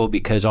wonderful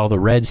because all the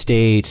red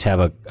states have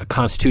a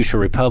constitutional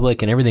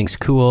republic and everything's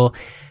cool.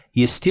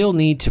 You still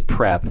need to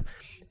prep.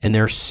 And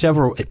there are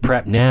several,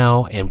 prep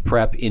now and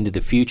prep into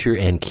the future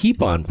and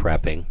keep on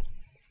prepping.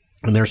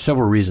 And there are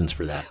several reasons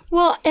for that.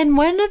 Well, and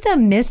one of the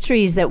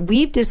mysteries that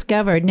we've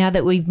discovered now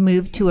that we've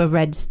moved to a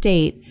red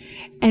state,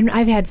 and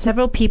I've had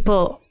several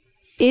people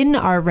in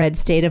our red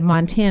state of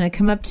Montana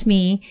come up to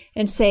me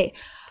and say,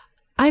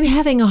 I'm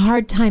having a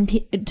hard time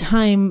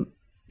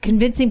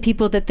convincing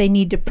people that they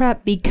need to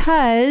prep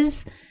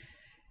because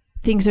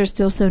things are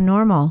still so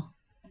normal.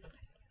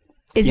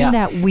 Isn't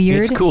that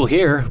weird? It's cool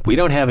here. We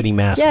don't have any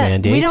mask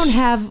mandates. We don't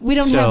have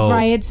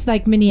riots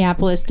like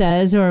Minneapolis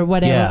does or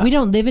whatever. Yeah. We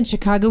don't live in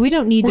Chicago. We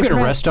don't need to. We're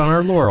going to rest on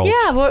our laurels.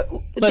 Yeah,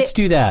 let's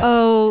do that.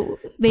 Oh,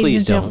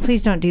 ladies and gentlemen,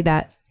 please don't do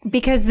that,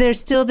 because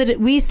there's still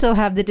we still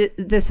have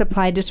the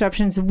supply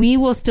disruptions. We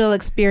will still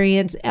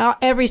experience.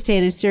 Every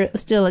state is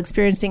still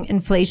experiencing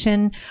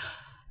inflation,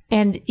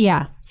 and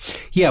yeah,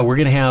 we're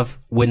going to have,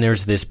 when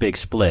there's this big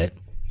split.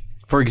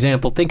 For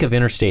example, think of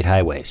interstate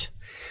highways.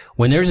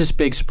 When there's this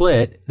big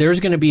split, there's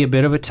going to be a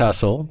bit of a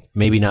tussle,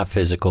 maybe not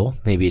physical,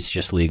 maybe it's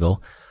just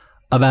legal,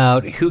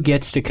 about who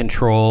gets to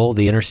control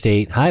the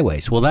interstate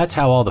highways. Well, that's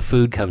how all the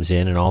food comes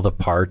in and all the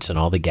parts and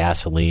all the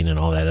gasoline and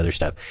all that other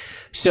stuff.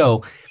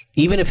 So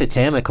even if it's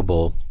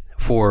amicable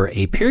for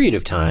a period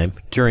of time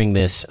during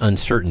this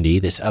uncertainty,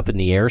 this up in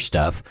the air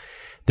stuff,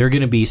 there are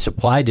going to be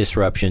supply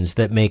disruptions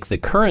that make the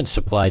current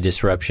supply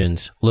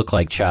disruptions look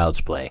like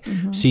child's play.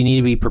 Mm-hmm. So you need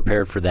to be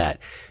prepared for that.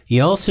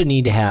 You also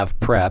need to have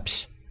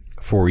preps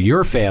for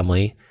your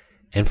family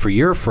and for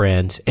your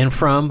friends, and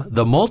from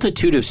the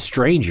multitude of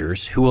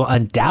strangers who will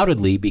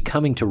undoubtedly be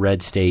coming to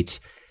red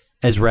states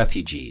as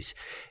refugees.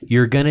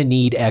 You're going to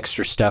need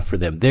extra stuff for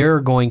them. There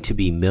are going to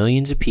be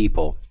millions of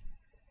people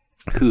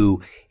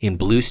who, in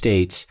blue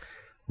states,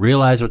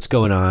 realize what's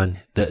going on.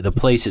 The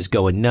place is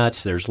going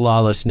nuts. There's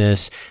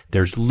lawlessness.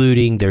 There's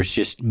looting. There's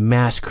just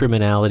mass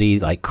criminality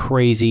like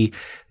crazy.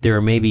 There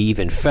are maybe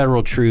even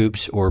federal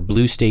troops or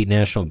blue state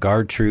National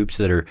Guard troops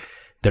that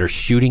are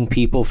shooting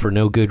people for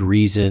no good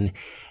reason.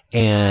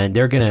 And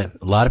a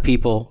lot of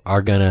people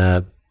are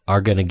gonna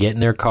get in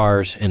their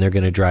cars and they're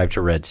gonna drive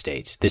to red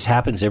states. This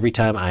happens every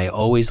time. I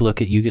always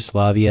look at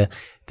Yugoslavia.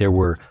 There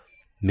were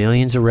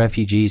millions of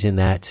refugees in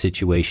that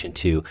situation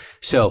too.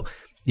 So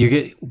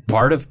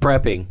part of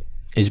prepping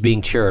is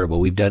being charitable.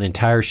 We've done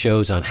entire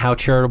shows on how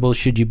charitable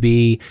should you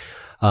be,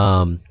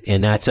 and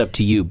that's up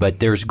to you. But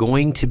there's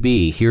going to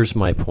be, here's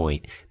my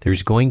point,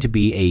 there's going to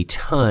be a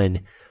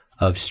ton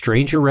of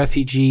stranger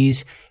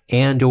refugees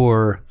and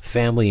or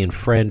family and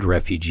friend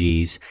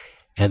refugees,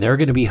 and they're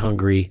going to be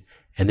hungry,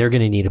 and they're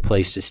going to need a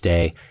place to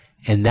stay.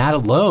 And that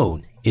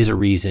alone is a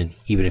reason,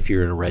 even if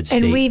you're in a red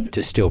state,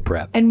 to still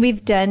prep. And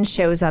we've done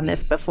shows on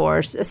this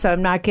before, so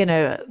I'm not going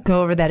to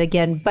go over that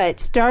again. But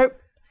start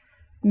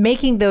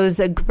making those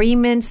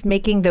agreements,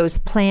 making those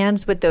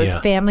plans with those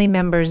family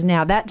members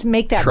now.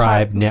 Make that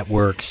tribe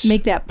networks,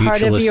 make that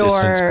part of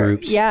assistance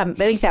groups. Yeah,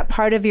 make that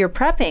part of your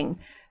prepping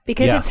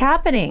because it's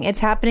happening. It's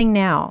happening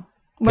now.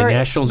 The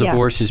national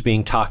divorce is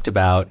being talked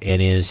about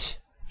and is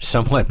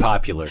somewhat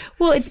popular.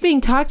 Well, it's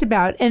being talked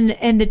about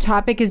and the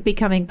topic is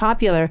becoming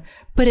popular,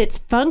 but it's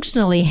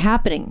functionally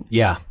happening.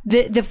 Yeah.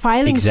 The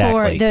filing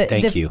for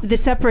the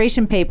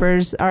separation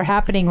papers are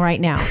happening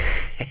right now.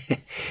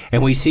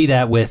 And we see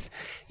that with,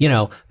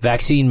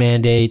 vaccine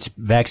mandates,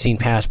 vaccine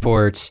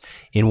passports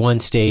in one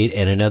state,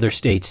 and another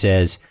state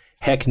says,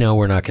 heck no,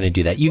 we're not going to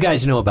do that. You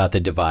guys know about the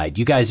divide.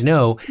 You guys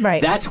know.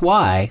 Right. That's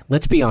why,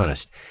 let's be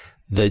honest,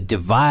 the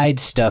divide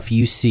stuff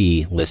you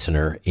see,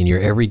 listener, in your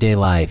everyday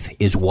life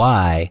is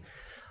why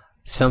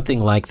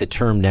something like the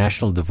term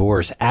national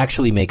divorce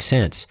actually makes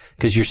sense,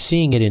 because you're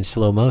seeing it in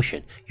slow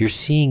motion. You're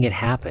seeing it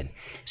happen.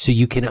 So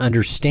you can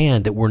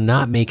understand that we're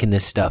not making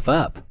this stuff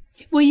up.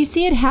 Well, you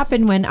see it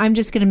happen when I'm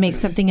just going to make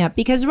something up,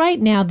 because right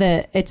now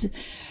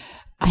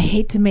I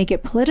hate to make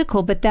it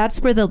political, but that's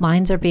where the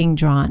lines are being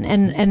drawn.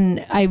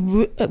 And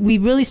we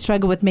really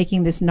struggle with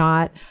making this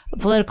not a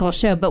political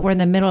show, but we're in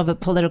the middle of a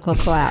political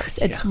collapse.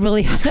 It's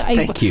really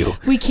Thank you.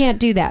 We can't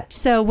do that.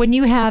 So when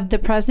you have the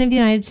President of the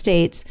United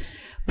States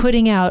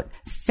putting out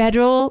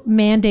federal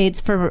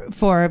mandates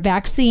for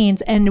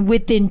vaccines, and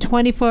within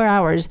 24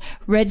 hours,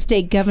 red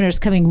state governors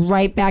coming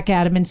right back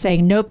at him and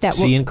saying, nope, that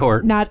see in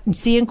court, not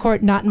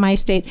in my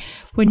state.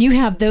 When you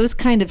have those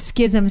kind of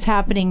schisms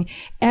happening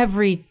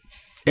every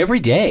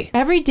day.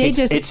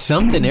 It's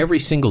something every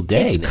single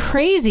day. It's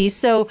crazy.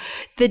 So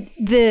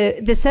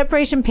the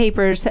separation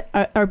papers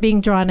are being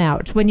drawn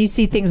out when you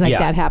see things like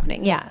that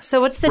happening. Yeah. So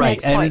what's the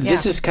next point? And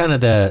this is kind of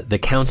the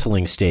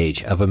counseling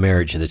stage of a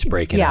marriage that's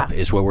breaking up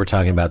is what we're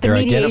talking about.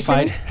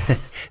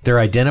 They're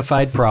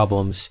identified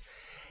problems,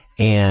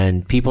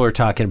 and people are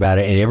talking about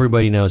it, and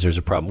everybody knows there's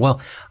a problem. Well,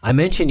 I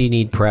mentioned you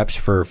need preps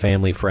for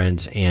family,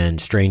 friends,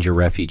 and stranger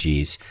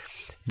refugees.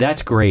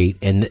 That's great.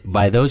 And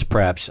by those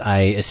preps,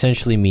 I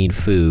essentially mean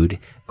food.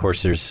 Of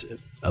course, there's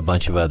a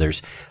bunch of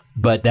others.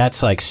 But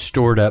that's like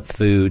stored up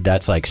food.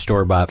 That's like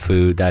store-bought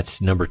food. That's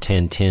number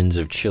 10 tins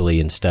of chili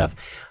and stuff.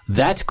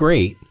 That's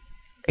great.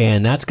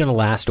 And that's going to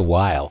last a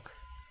while.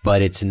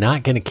 But it's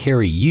not going to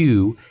carry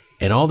you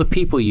and all the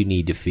people you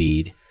need to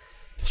feed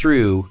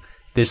through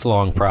this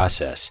long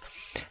process.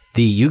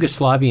 The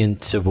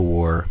Yugoslavian Civil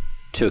War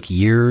took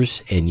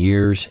years and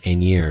years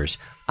and years.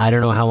 I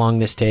don't know how long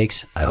this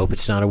takes. I hope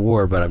it's not a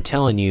war, but I'm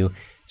telling you,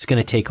 it's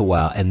going to take a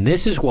while. And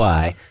this is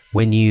why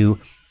when you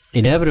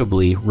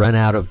inevitably run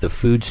out of the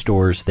food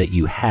stores that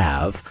you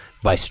have,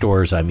 by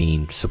stores I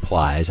mean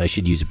supplies, I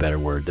should use a better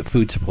word, the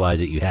food supplies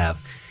that you have,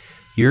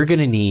 you're going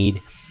to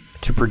need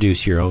to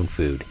produce your own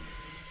food.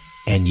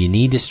 And you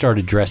need to start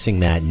addressing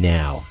that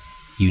now.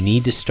 You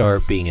need to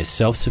start being as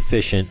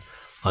self-sufficient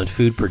on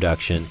food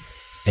production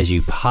as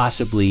you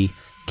possibly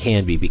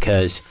can be,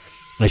 because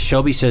as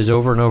Shelby says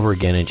over and over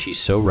again, and she's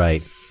so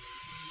right,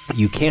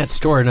 you can't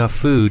store enough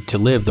food to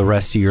live the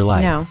rest of your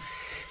life. No.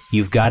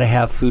 You've got to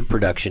have food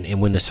production.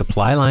 And when the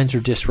supply lines are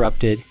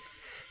disrupted,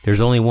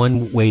 there's only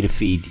one way to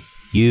feed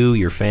you,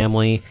 your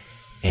family,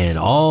 and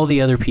all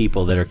the other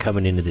people that are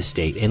coming into the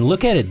state. And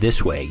look at it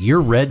this way.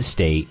 Your red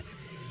state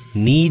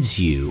needs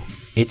you.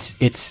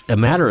 It's a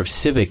matter of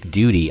civic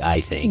duty,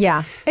 I think.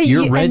 Yeah.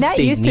 Your red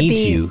state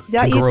needs you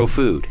to grow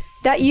food.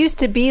 That used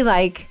to be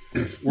like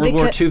World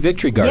War II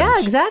victory gardens.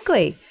 Yeah,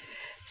 exactly.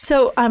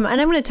 So, and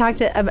I'm going to talk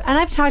to, and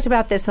I've talked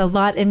about this a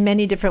lot in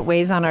many different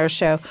ways on our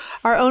show,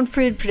 our own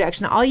food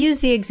production. I'll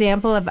use the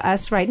example of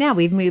us right now.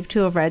 We've moved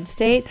to a red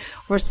state.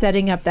 We're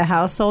setting up the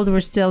household.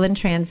 We're still in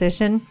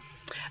transition.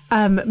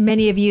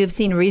 Many of you have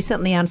seen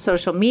recently on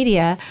social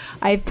media,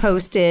 I've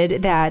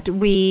posted that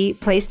we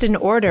placed an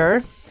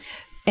order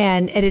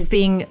and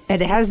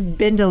it has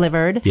been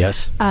delivered.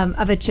 Yes.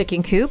 Of a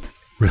chicken coop.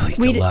 Really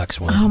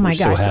deluxe one. Oh my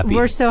gosh. So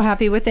we're so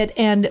happy with it.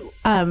 And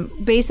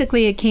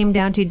basically it came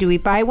down to, do we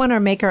buy one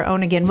or make our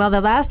own again? Well,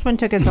 the last one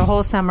took us a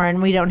whole summer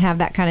and we don't have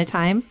that kind of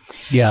time.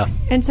 Yeah.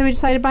 And so we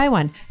decided to buy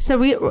one. So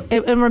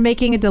we're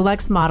making a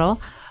deluxe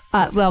model.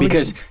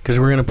 Because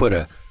we're going to put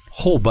a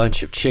whole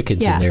bunch of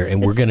chickens in there,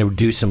 and we're going to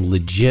do some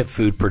legit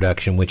food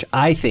production, which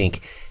I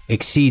think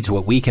exceeds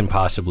what we can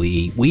possibly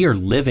eat. We are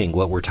living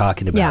what we're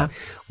talking about. Yeah.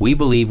 We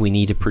believe we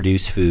need to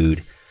produce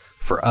food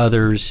for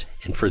others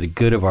and for the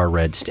good of our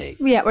red state.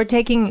 Yeah, we're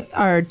taking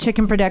our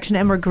chicken production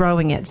and we're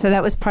growing it. So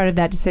that was part of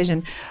that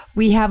decision.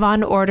 We have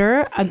on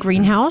order a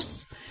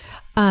greenhouse.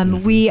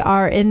 We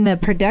are in the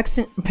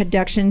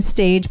production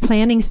stage,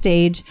 planning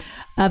stage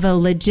of a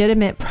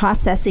legitimate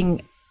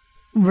processing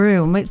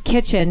room,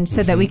 kitchen,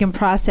 so that we can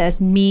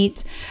process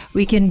meat,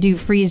 we can do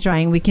freeze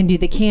drying, we can do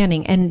the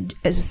canning, and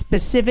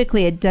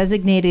specifically a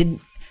designated,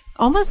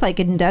 almost like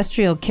an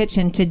industrial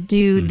kitchen to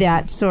do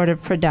that sort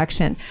of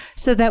production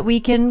so that we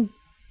can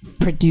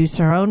produce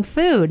our own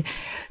food.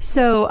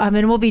 So,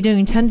 and we'll be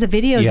doing tons of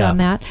videos on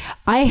that.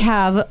 I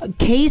have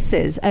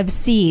cases of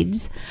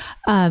seeds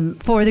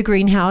for the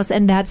greenhouse,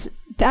 and that's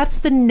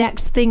the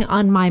next thing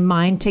on my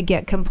mind to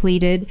get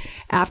completed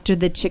after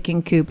the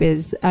chicken coop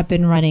is up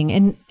and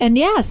running. And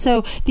yeah,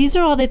 so these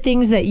are all the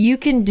things that you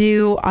can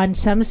do on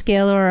some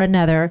scale or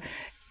another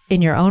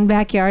in your own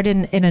backyard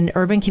in an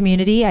urban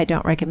community. I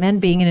don't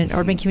recommend being in an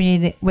urban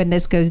community when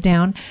this goes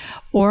down,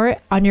 or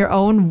on your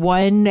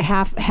own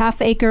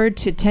half acre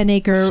to 10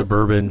 acre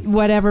suburban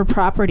whatever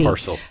property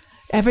parcel.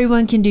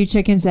 Everyone can do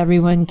chickens.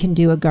 Everyone can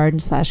do a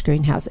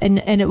garden/greenhouse, and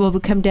it will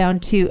come down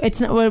to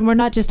we're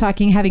not just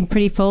talking having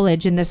pretty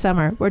foliage in the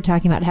summer. We're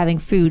talking about having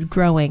food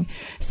growing.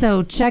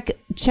 So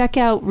check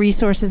out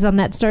resources on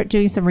that. Start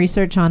doing some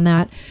research on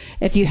that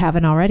if you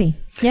haven't already.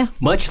 Yeah.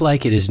 Much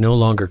like it is no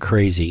longer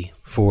crazy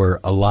for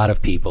a lot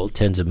of people,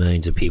 tens of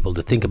millions of people,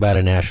 to think about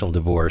a national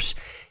divorce,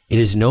 it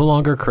is no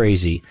longer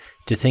crazy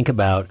to think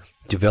about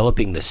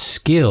developing the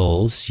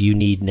skills you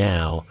need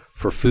now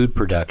for food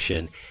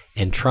production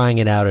and trying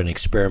it out and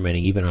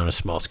experimenting even on a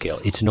small scale.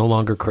 It's no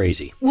longer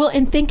crazy. Well,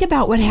 and think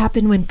about what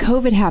happened when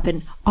COVID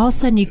happened. All of a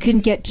sudden, you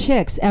couldn't get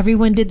chicks.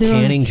 Everyone did their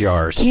canning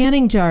jars.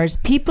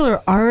 People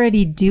are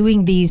already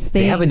doing these things.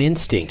 They have an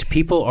instinct.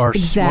 People are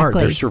smart.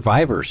 They're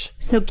survivors.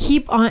 So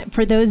keep on.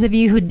 For those of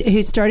you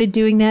who started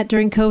doing that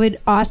during COVID,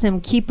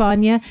 awesome. Keep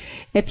on you.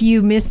 If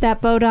you missed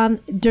that boat on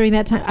during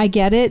that time, I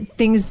get it.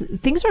 Things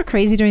were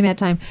crazy during that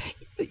time.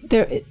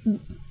 Don't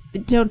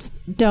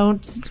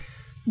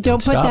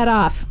put that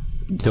off.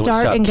 Don't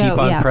stop. And Keep go.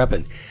 on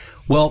prepping.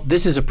 Well,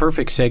 this is a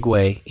perfect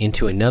segue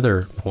into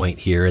another point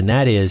here, and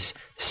that is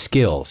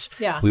skills.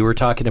 Yeah. We were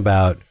talking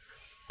about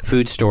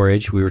food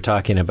storage. We were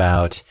talking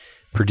about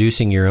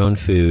producing your own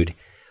food.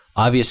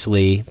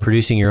 Obviously,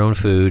 producing your own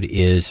food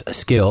is a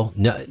skill.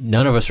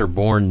 None of us are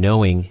born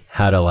knowing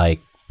how to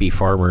be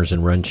farmers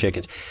and run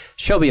chickens.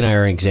 Shelby and I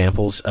are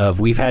examples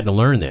of we've had to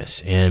learn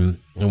this, and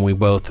we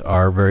both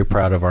are very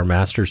proud of our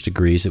master's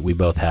degrees that we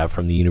both have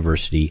from the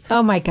University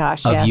of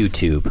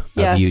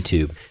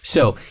YouTube.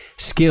 So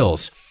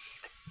skills,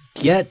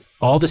 get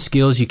all the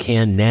skills you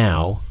can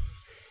now,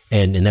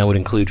 and that would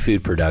include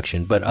food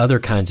production, but other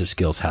kinds of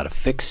skills, how to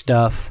fix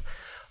stuff,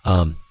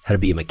 how to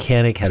be a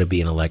mechanic, how to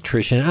be an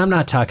electrician. And I'm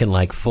not talking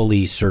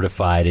fully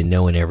certified and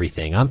knowing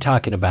everything. I'm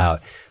talking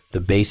about the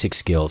basic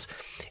skills.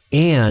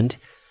 And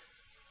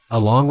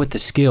along with the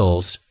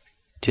skills,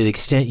 to the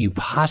extent you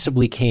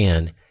possibly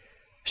can,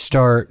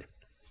 start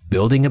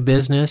building a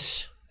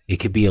business. It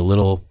could be a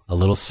little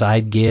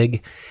side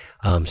gig.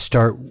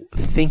 Start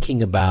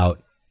thinking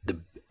about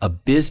a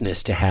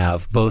business to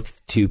have,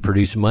 both to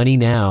produce money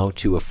now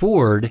to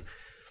afford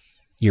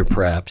your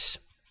preps,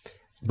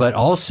 but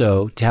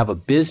also to have a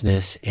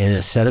business and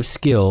a set of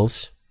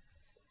skills.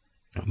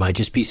 It might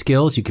just be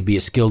skills. You could be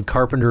a skilled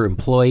carpenter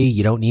employee.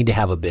 You don't need to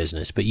have a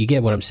business, but you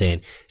get what I'm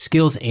saying.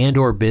 Skills and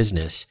or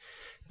business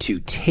to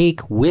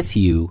take with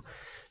you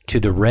to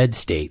the red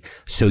state,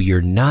 so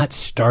you're not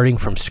starting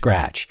from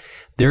scratch.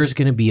 There's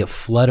going to be a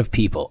flood of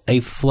people, a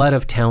flood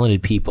of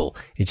talented people.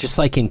 It's just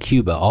like in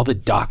Cuba. All the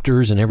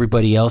doctors and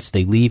everybody else,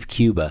 they leave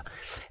Cuba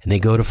and they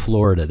go to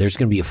Florida. There's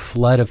going to be a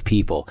flood of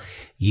people.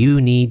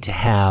 You need to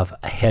have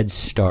a head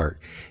start.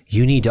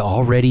 You need to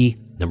already,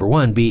 number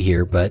one, be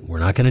here, but we're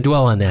not going to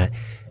dwell on that.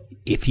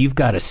 If you've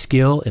got a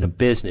skill in a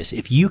business,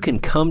 if you can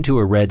come to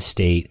a red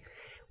state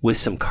with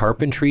some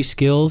carpentry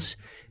skills,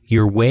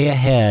 you're way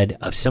ahead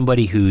of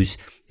somebody who's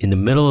in the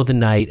middle of the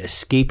night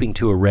escaping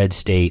to a red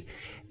state,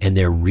 and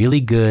they're really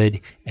good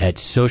at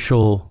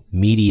social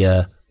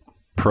media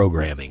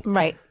programming.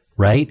 Right.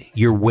 Right?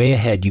 You're way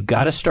ahead. You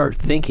got to start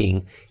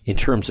thinking in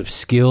terms of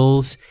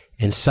skills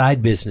and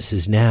side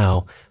businesses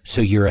now,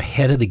 so you're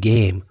ahead of the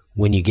game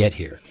when you get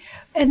here.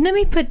 And let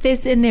me put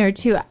this in there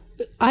too.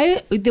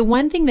 The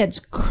one thing that's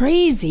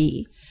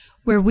crazy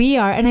where we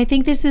are, and I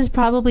think this is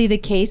probably the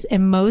case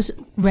in most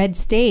red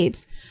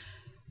states,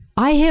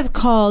 I have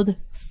called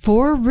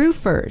 4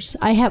 roofers.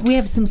 We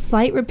have some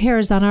slight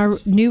repairs on our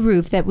new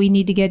roof that we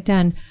need to get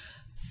done.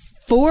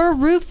 4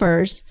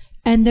 roofers,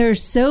 and they're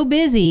so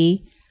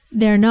busy,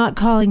 they're not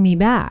calling me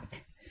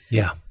back.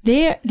 Yeah.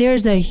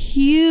 There's a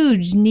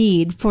huge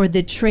need for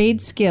the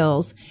trade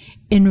skills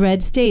in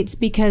red states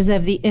because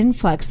of the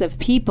influx of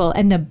people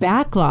and the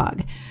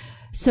backlog.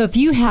 So if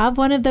you have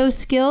one of those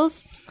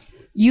skills,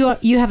 you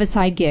have a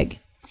side gig.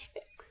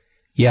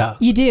 Yeah.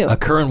 You do. A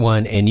current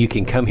one, and you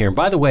can come here. And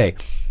by the way,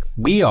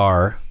 we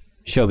are,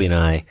 Shelby and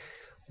I,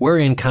 we're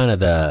in kind of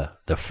the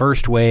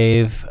first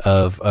wave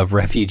of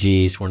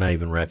refugees. We're not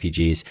even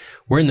refugees.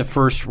 We're in the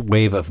first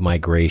wave of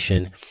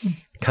migration,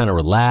 kind of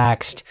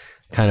relaxed,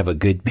 kind of a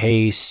good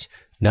pace,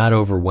 not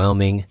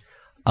overwhelming.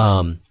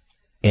 And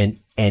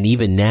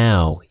even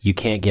now, you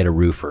can't get a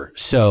roofer.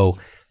 So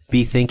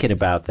be thinking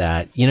about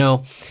that.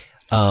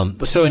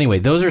 So anyway,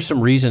 those are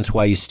some reasons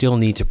why you still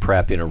need to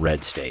prep in a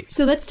red state.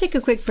 So let's take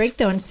a quick break,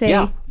 though, and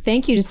say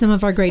thank you to some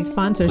of our great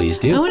sponsors. Please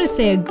do. I want to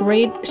say a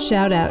great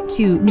shout out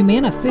to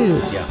Numana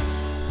Foods. Yeah.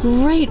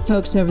 Great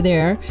folks over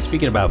there.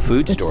 Speaking about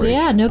food storage.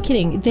 Yeah, no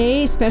kidding.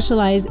 They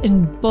specialize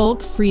in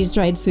bulk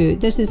freeze-dried food.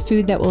 This is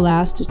food that will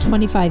last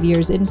 25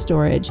 years in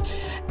storage.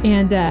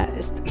 And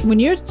when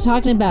you're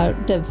talking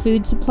about the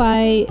food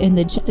supply and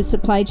the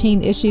supply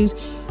chain issues,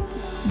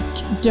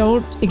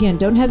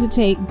 don't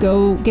hesitate.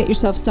 Go get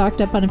yourself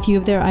stocked up on a few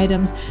of their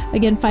items.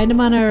 Again, find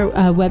them on our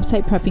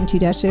website,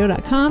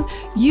 prepping2-0.com.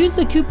 Use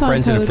the coupon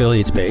Friends code. and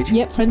Affiliates page.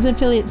 Yep, Friends and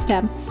Affiliates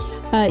tab.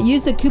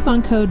 Use the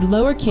coupon code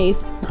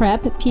lowercase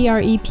PREP,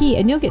 P-R-E-P,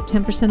 and you'll get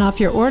 10% off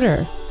your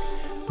order.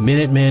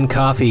 Minutemen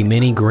Coffee.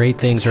 Many great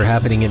things are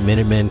happening at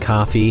Minutemen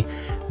Coffee.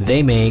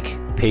 They make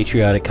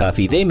patriotic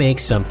coffee. They make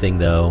something,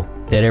 though,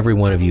 that every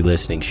one of you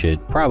listening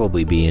should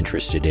probably be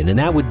interested in, and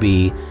that would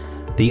be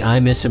the I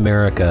Miss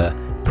America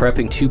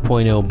Prepping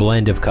 2.0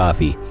 blend of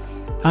coffee.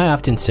 I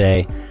often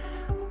say,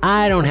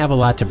 I don't have a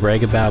lot to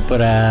brag about, but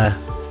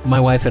my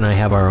wife and I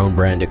have our own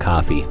brand of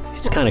coffee.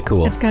 It's kind of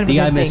cool. It's kind of the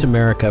a good I Miss thing.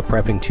 America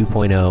Prepping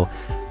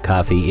 2.0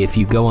 coffee. If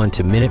you go on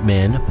to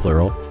Minutemen,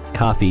 plural,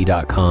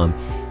 coffee.com,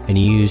 and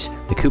you use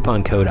the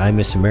coupon code I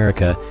Miss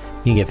America,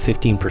 you can get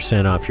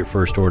 15% off your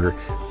first order.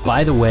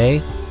 By the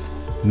way,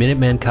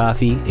 Minutemen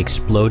Coffee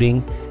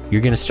exploding.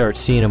 You're going to start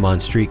seeing them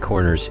on street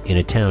corners in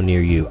a town near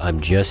you.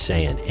 I'm just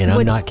saying, and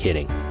I'm not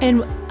kidding.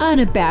 And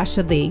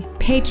unabashedly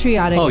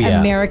patriotic, Oh, yeah.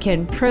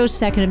 American,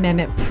 pro-Second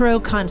Amendment,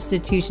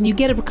 pro-Constitution. You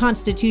get a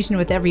Constitution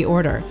with every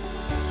order.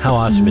 How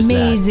awesome is that?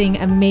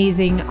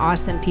 Amazing,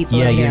 awesome people.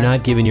 Yeah, in you're there.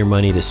 not giving your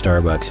money to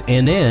Starbucks.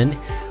 And then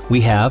we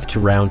have,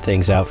 to round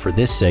things out for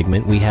this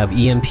segment, we have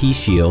EMP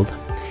Shield.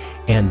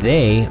 And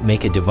they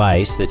make a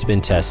device that's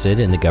been tested,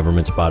 and the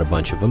government's bought a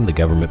bunch of them. The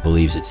government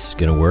believes it's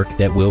going to work,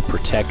 that will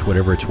protect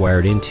whatever it's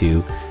wired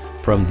into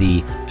from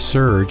the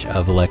surge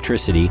of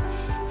electricity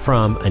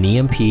from an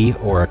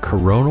EMP or a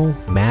coronal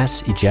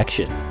mass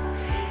ejection.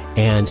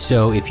 And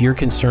so if you're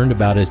concerned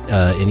about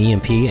an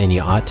EMP, and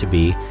you ought to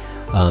be,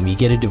 you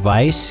get a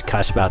device,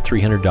 costs about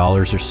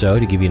 $300 or so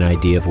to give you an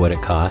idea of what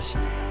it costs.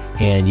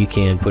 And you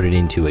can put it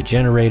into a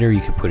generator,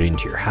 you can put it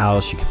into your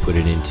house, you can put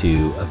it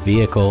into a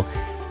vehicle,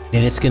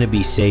 and it's going to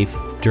be safe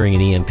during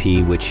an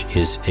EMP, which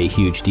is a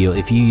huge deal.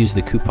 If you use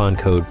the coupon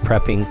code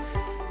PREPPING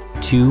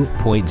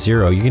 2.0,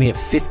 you're going to get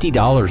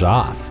 $50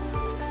 off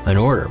an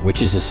order,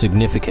 which is a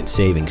significant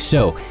savings.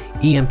 So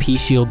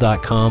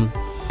EMPshield.com,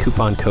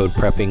 coupon code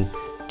PREPPING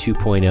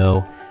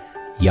 2.0,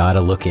 you ought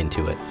to look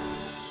into it.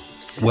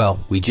 Well,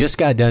 we just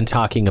got done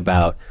talking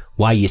about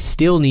why you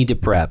still need to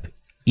prep,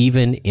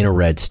 even in a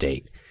red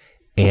state.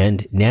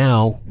 And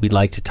now we'd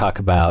like to talk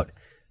about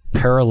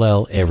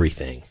parallel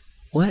everything.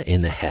 What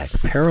in the heck?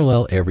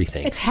 Parallel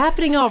everything. It's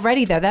happening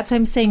already, though. That's why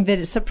I'm saying that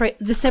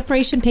the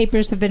separation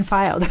papers have been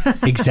filed.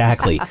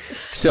 Exactly.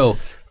 So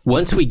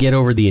once we get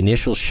over the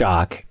initial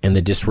shock and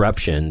the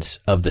disruptions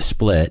of the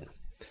split,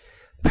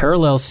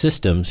 parallel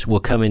systems will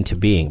come into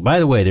being. By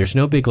the way, there's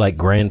no big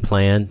grand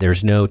plan.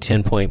 There's no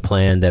 10-point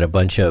plan that a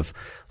bunch of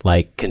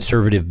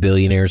conservative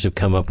billionaires have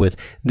come up with.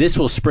 This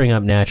will spring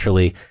up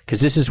naturally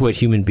because this is what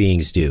human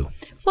beings do.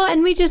 Well,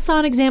 and we just saw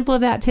an example of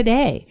that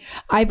today.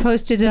 I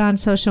posted it on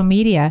social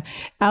media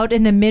out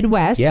in the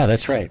Midwest. Yeah,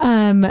 that's right.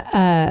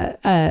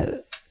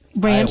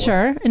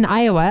 Rancher in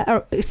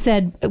Iowa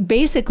said,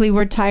 basically,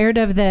 we're tired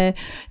of the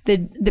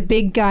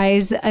big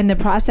guys and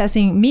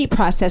the meat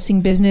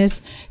processing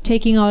business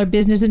taking all our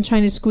business and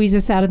trying to squeeze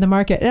us out of the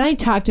market. And I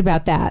talked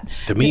about that.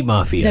 The meat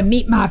mafia. The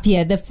meat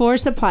mafia, the 4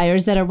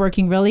 suppliers that are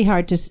working really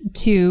hard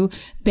to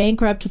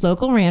bankrupt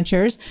local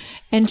ranchers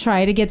and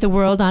try to get the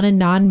world on a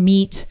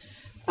non-meat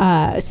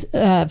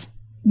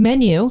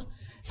menu.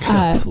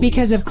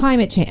 Because of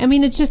climate change. I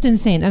mean, it's just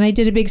insane. And I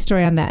did a big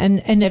story on that.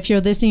 And if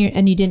you're listening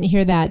and you didn't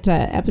hear that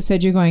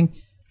episode, you're going,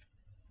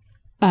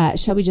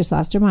 Shelby just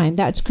lost her mind.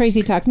 That's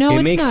crazy talk. No,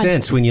 it makes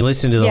sense when you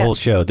listen to the whole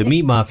show. The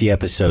Meat Mafia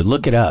episode,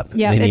 look it up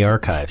in the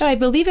archives. I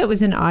believe it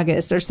was in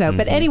August or so.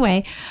 But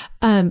anyway,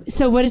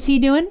 so what is he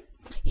doing?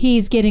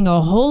 He's getting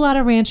a whole lot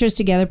of ranchers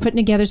together, putting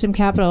together some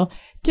capital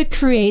to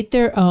create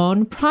their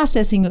own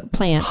processing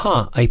plants.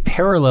 A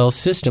parallel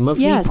system of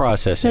meat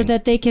processing. So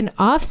that they can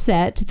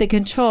offset the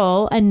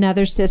control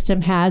another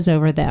system has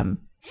over them.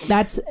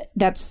 That's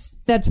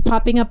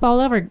popping up all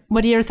over.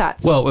 What are your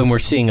thoughts? Well, and we're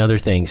seeing other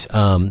things.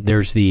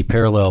 There's the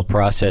parallel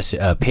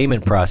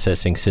payment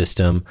processing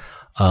system,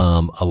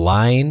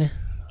 Align.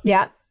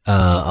 Yeah.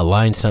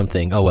 Align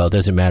something. Oh, well, it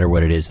doesn't matter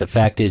what it is. The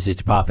fact is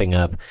it's popping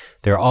up.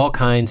 There are all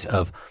kinds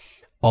of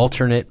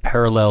alternate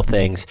parallel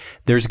things.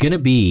 There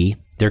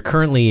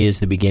currently is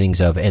the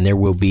beginnings of, and there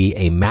will be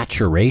a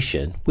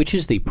maturation, which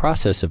is the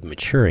process of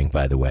maturing,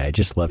 by the way. I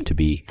just love to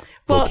be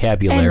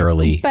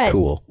vocabularily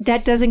cool.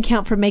 That doesn't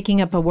count for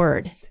making up a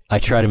word. I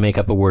try to make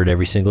up a word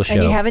every single show.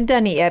 And you haven't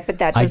done it yet, but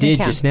that doesn't count.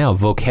 I did just now,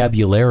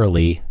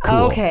 vocabularily cool.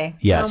 Oh, okay.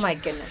 Yes. Oh, my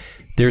goodness.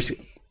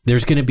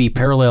 There's going to be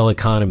parallel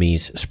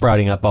economies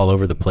sprouting up all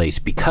over the place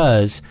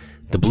because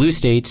the blue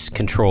states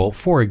control,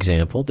 for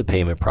example, the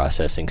payment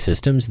processing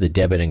systems, the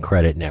debit and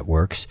credit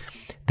networks.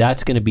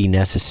 That's going to be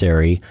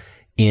necessary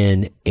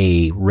in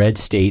a red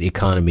state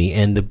economy,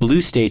 and the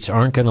blue states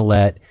aren't going to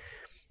let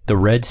the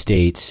red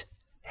states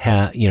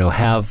have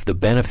the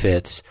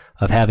benefits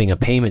of having a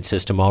payment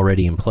system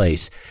already in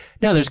place.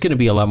 Now, there's going to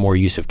be a lot more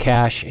use of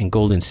cash and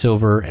gold and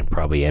silver and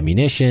probably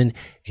ammunition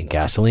and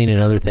gasoline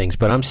and other things,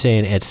 but I'm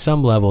saying at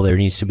some level there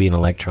needs to be an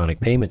electronic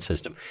payment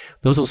system.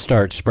 Those will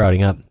start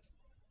sprouting up.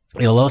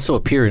 It'll also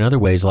appear in other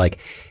ways, like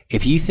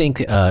if you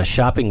think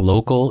shopping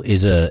local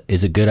is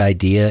a good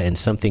idea and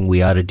something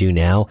we ought to do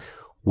now,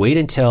 wait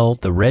until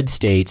the red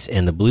states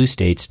and the blue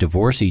states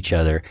divorce each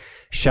other.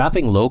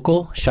 Shopping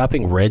local,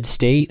 shopping red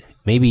state,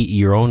 maybe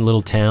your own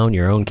little town,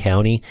 your own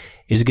county,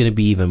 is going to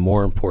be even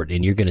more important.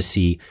 And you're going to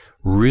see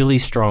really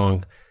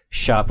strong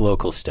shop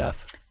local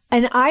stuff.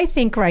 And I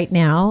think right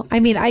now,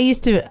 I mean, I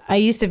used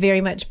to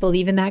very much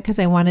believe in that because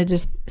I wanted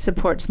to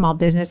support small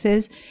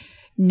businesses.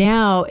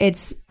 Now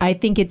I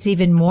think it's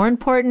even more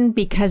important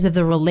because of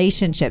the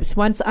relationships.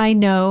 Once I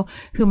know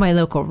who my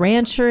local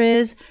rancher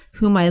is,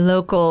 who my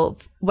local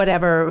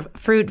whatever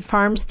fruit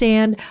farm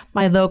stand,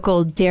 my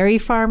local dairy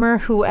farmer,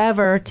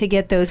 whoever to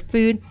get those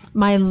food,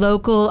 my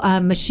local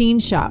machine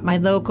shop, my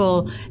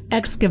local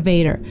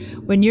excavator.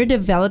 When you're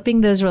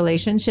developing those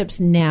relationships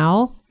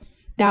now,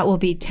 that will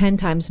be 10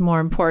 times more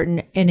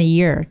important in a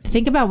year.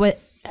 Think about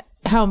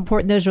how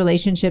important those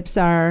relationships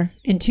are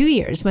in 2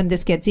 years when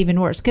this gets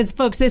even worse. Because,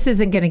 folks, this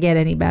isn't going to get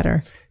any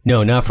better.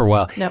 No, not for a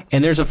while. Nope.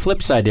 And there's a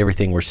flip side to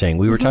everything we're saying.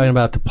 We were talking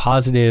about the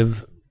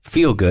positive,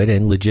 feel-good,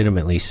 and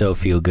legitimately so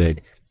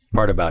feel-good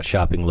part about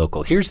shopping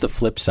local. Here's the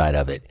flip side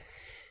of it.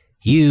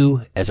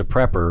 You, as a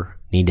prepper,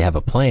 need to have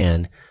a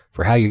plan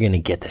for how you're going to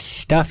get the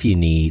stuff you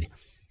need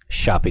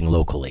shopping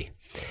locally.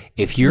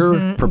 If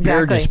your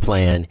preparedness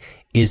plan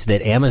is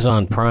that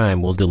Amazon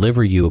Prime will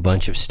deliver you a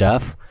bunch of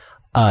stuff,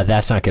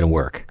 that's not going to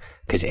work.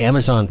 Because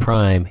Amazon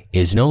Prime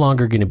is no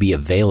longer going to be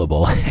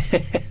available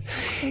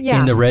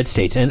in the red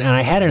states. And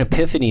I had an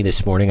epiphany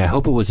this morning. I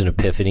hope it was an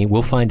epiphany.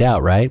 We'll find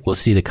out, right? We'll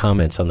see the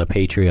comments on the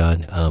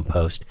Patreon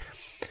post.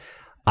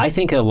 I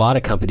think a lot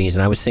of companies,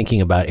 and I was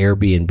thinking about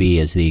Airbnb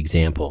as the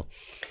example.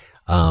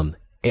 A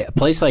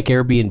place like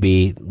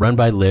Airbnb, run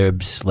by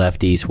libs,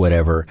 lefties,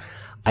 whatever,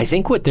 I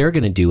think what they're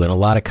going to do, and a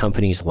lot of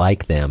companies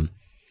like them,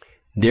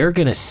 they're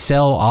going to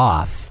sell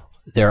off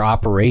their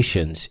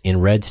operations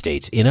in red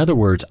states. In other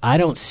words, I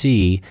don't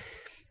see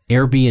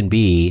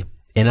Airbnb,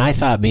 and I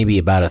thought maybe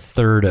about a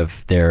third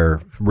of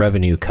their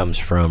revenue comes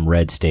from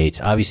red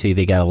states. Obviously,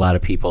 they got a lot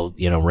of people,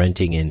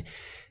 renting in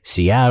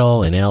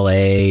Seattle and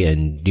LA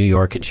and New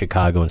York and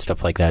Chicago and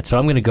stuff like that. So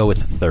I'm going to go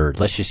with a third.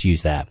 Let's just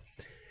use that.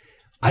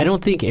 I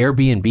don't think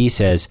Airbnb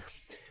says,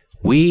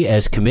 we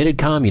as committed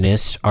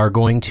communists are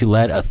going to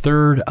let a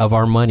third of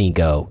our money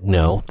go.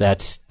 No,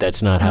 that's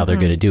not how they're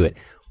going to do it.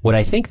 What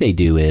I think they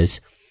do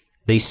is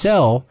they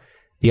sell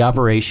the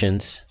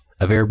operations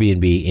of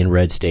Airbnb in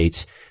red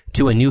states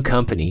to a new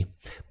company.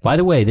 By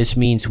the way, this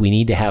means we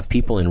need to have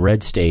people in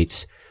red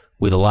states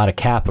with a lot of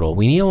capital.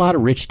 We need a lot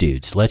of rich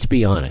dudes. Let's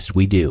be honest.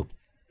 We do.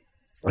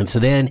 And so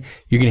then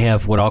you're going to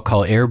have what I'll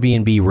call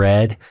Airbnb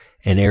red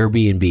and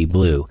Airbnb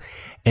blue.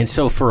 And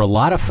so for a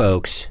lot of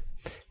folks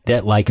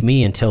that, like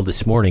me until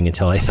this morning,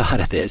 until I thought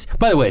of this,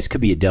 by the way, this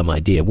could be a dumb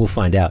idea. We'll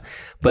find out.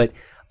 But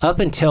up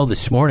until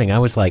this morning, I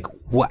was like,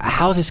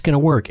 how's this going to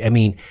work? I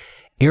mean,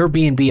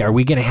 Airbnb, are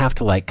we going to have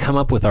to come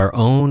up with our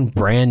own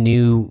brand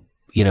new,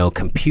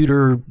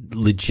 computer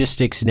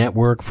logistics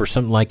network for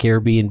something like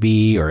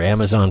Airbnb or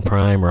Amazon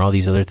Prime or all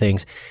these other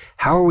things?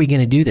 How are we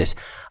going to do this?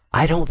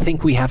 I don't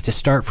think we have to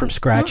start from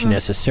scratch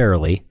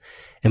necessarily.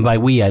 And by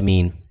we, I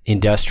mean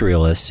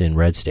industrialists in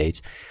red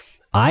states.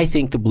 I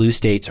think the blue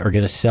states are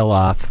going to sell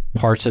off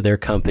parts of their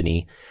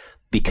company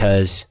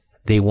because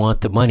they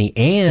want the money,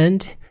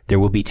 and there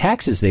will be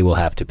taxes they will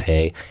have to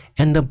pay.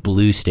 And the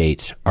blue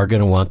states are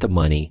going to want the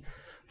money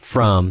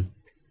from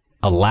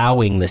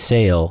allowing the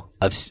sale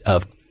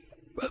of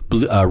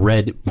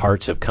red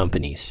parts of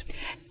companies.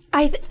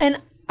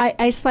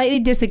 I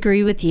slightly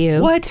disagree with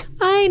you. What?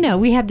 I know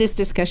we had this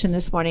discussion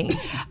this morning.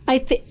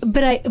 But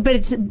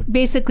it's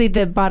basically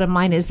the bottom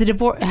line is the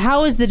divorce.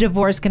 How is the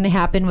divorce going to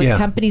happen with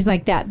companies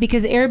like that?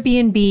 Because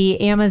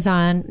Airbnb,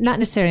 Amazon, not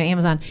necessarily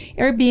Amazon,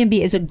 Airbnb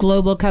is a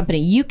global company.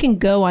 You can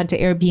go onto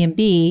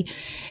Airbnb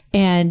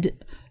and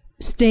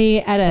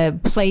stay at a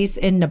place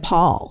in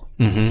Nepal.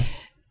 Mm-hmm.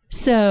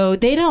 So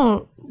they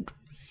don't.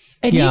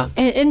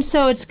 And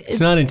so it's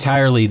not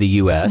entirely the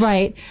U.S.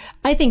 Right.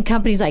 I think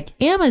companies like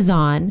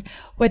Amazon,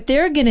 what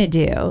they're going to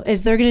do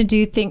is they're going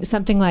to do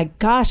something like,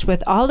 gosh,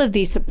 with all of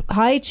these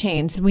supply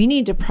chains, we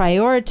need to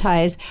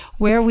prioritize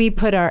where we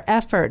put our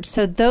efforts.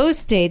 So those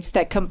states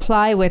that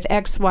comply with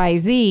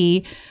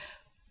XYZ,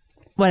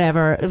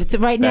 whatever,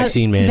 right now,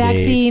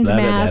 vaccines,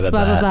 masks,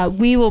 blah, blah, blah,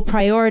 we will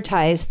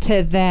prioritize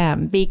to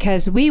them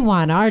because we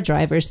want our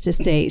drivers to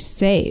stay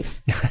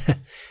safe.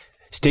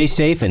 Stay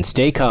safe and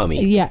stay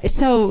calmy. Yeah.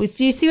 So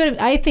do you see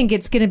what I think?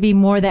 It's going to be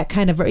more that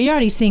kind of. You're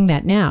already seeing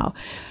that now.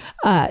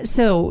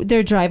 So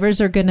their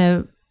drivers are going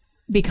to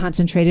be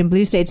concentrated in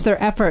blue states.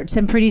 Their efforts,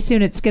 and pretty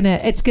soon it's going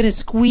to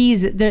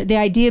squeeze. The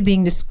idea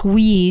being to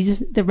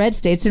squeeze the red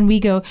states, and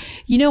we go.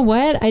 You know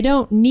what? I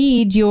don't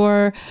need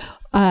your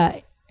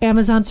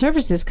Amazon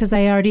services because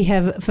I already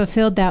have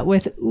fulfilled that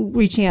with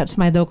reaching out to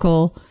my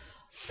local.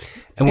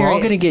 And we're all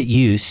going to get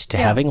used to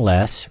having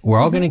less. We're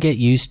all going to get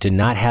used to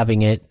not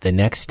having it the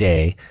next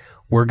day.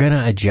 We're going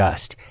to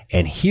adjust.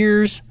 And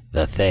here's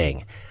the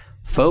thing.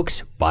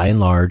 Folks, by and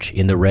large,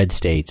 in the red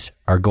states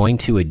are going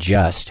to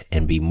adjust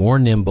and be more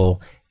nimble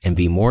and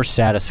be more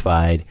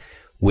satisfied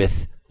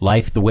with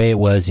life the way it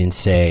was in,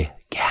 say,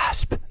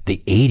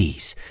 the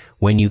 80s,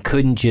 when you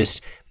couldn't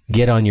just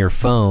get on your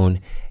phone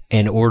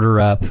and order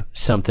up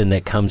something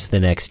that comes the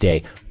next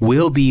day.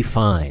 We'll be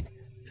fine.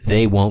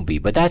 They won't be.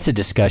 But that's a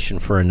discussion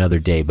for another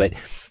day. But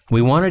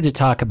we wanted to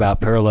talk about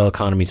parallel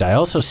economies. I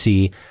also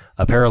see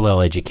a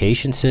parallel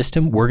education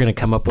system. We're going to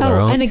come up with our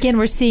own. And again,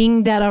 we're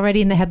seeing that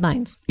already in the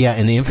headlines. Yeah,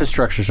 and the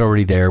infrastructure's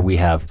already there. We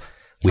have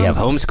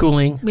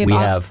homeschooling. We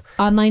have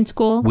online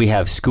school. We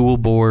have school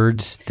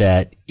boards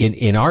that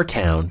in our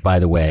town, by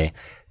the way,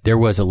 there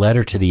was a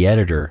letter to the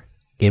editor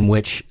in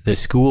which the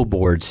school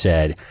board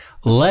said,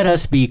 let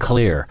us be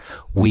clear.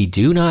 We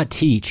do not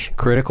teach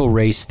critical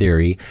race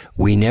theory.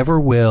 We never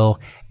will.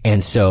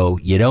 And so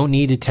you don't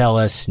need to tell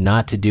us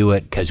not to do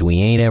it because we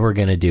ain't ever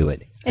going to do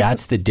it.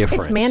 That's the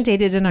difference. It's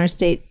mandated in our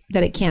state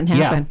that it can't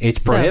happen. Yeah,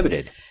 it's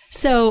prohibited.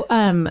 So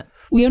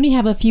we only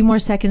have a few more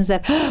seconds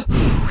left.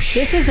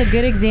 This is a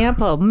good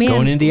example. Man,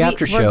 going into the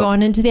after show. We're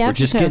going into the after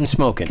show. We're just getting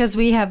smoking. Because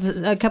we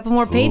have a couple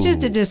more pages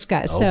to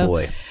discuss. Oh,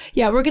 boy.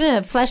 Yeah, we're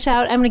going to flesh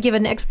out. I'm going to give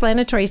an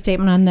explanatory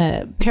statement on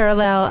the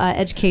parallel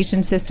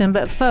education system.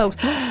 But folks,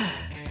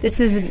 this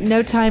is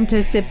no time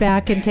to sit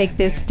back and take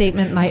this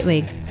statement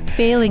lightly.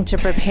 Failing to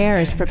prepare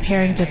is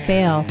preparing to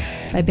fail,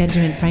 by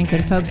Benjamin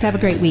Franklin. Folks, have a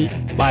great week.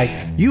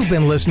 Bye. You've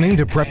been listening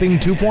to Prepping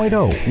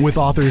 2.0 with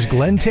authors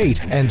Glenn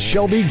Tate and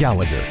Shelby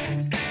Gallagher.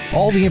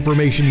 All the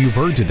information you've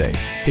heard today,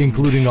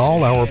 including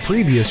all our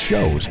previous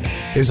shows,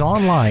 is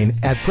online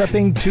at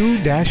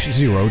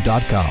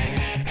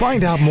prepping2-0.com.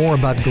 Find out more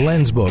about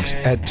Glenn's books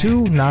at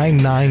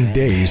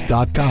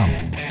 299days.com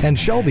and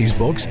Shelby's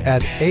books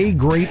at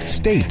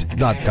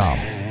agreatstate.com.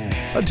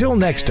 Until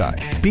next time,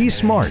 be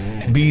smart,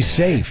 be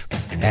safe,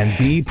 and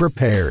be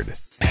prepared.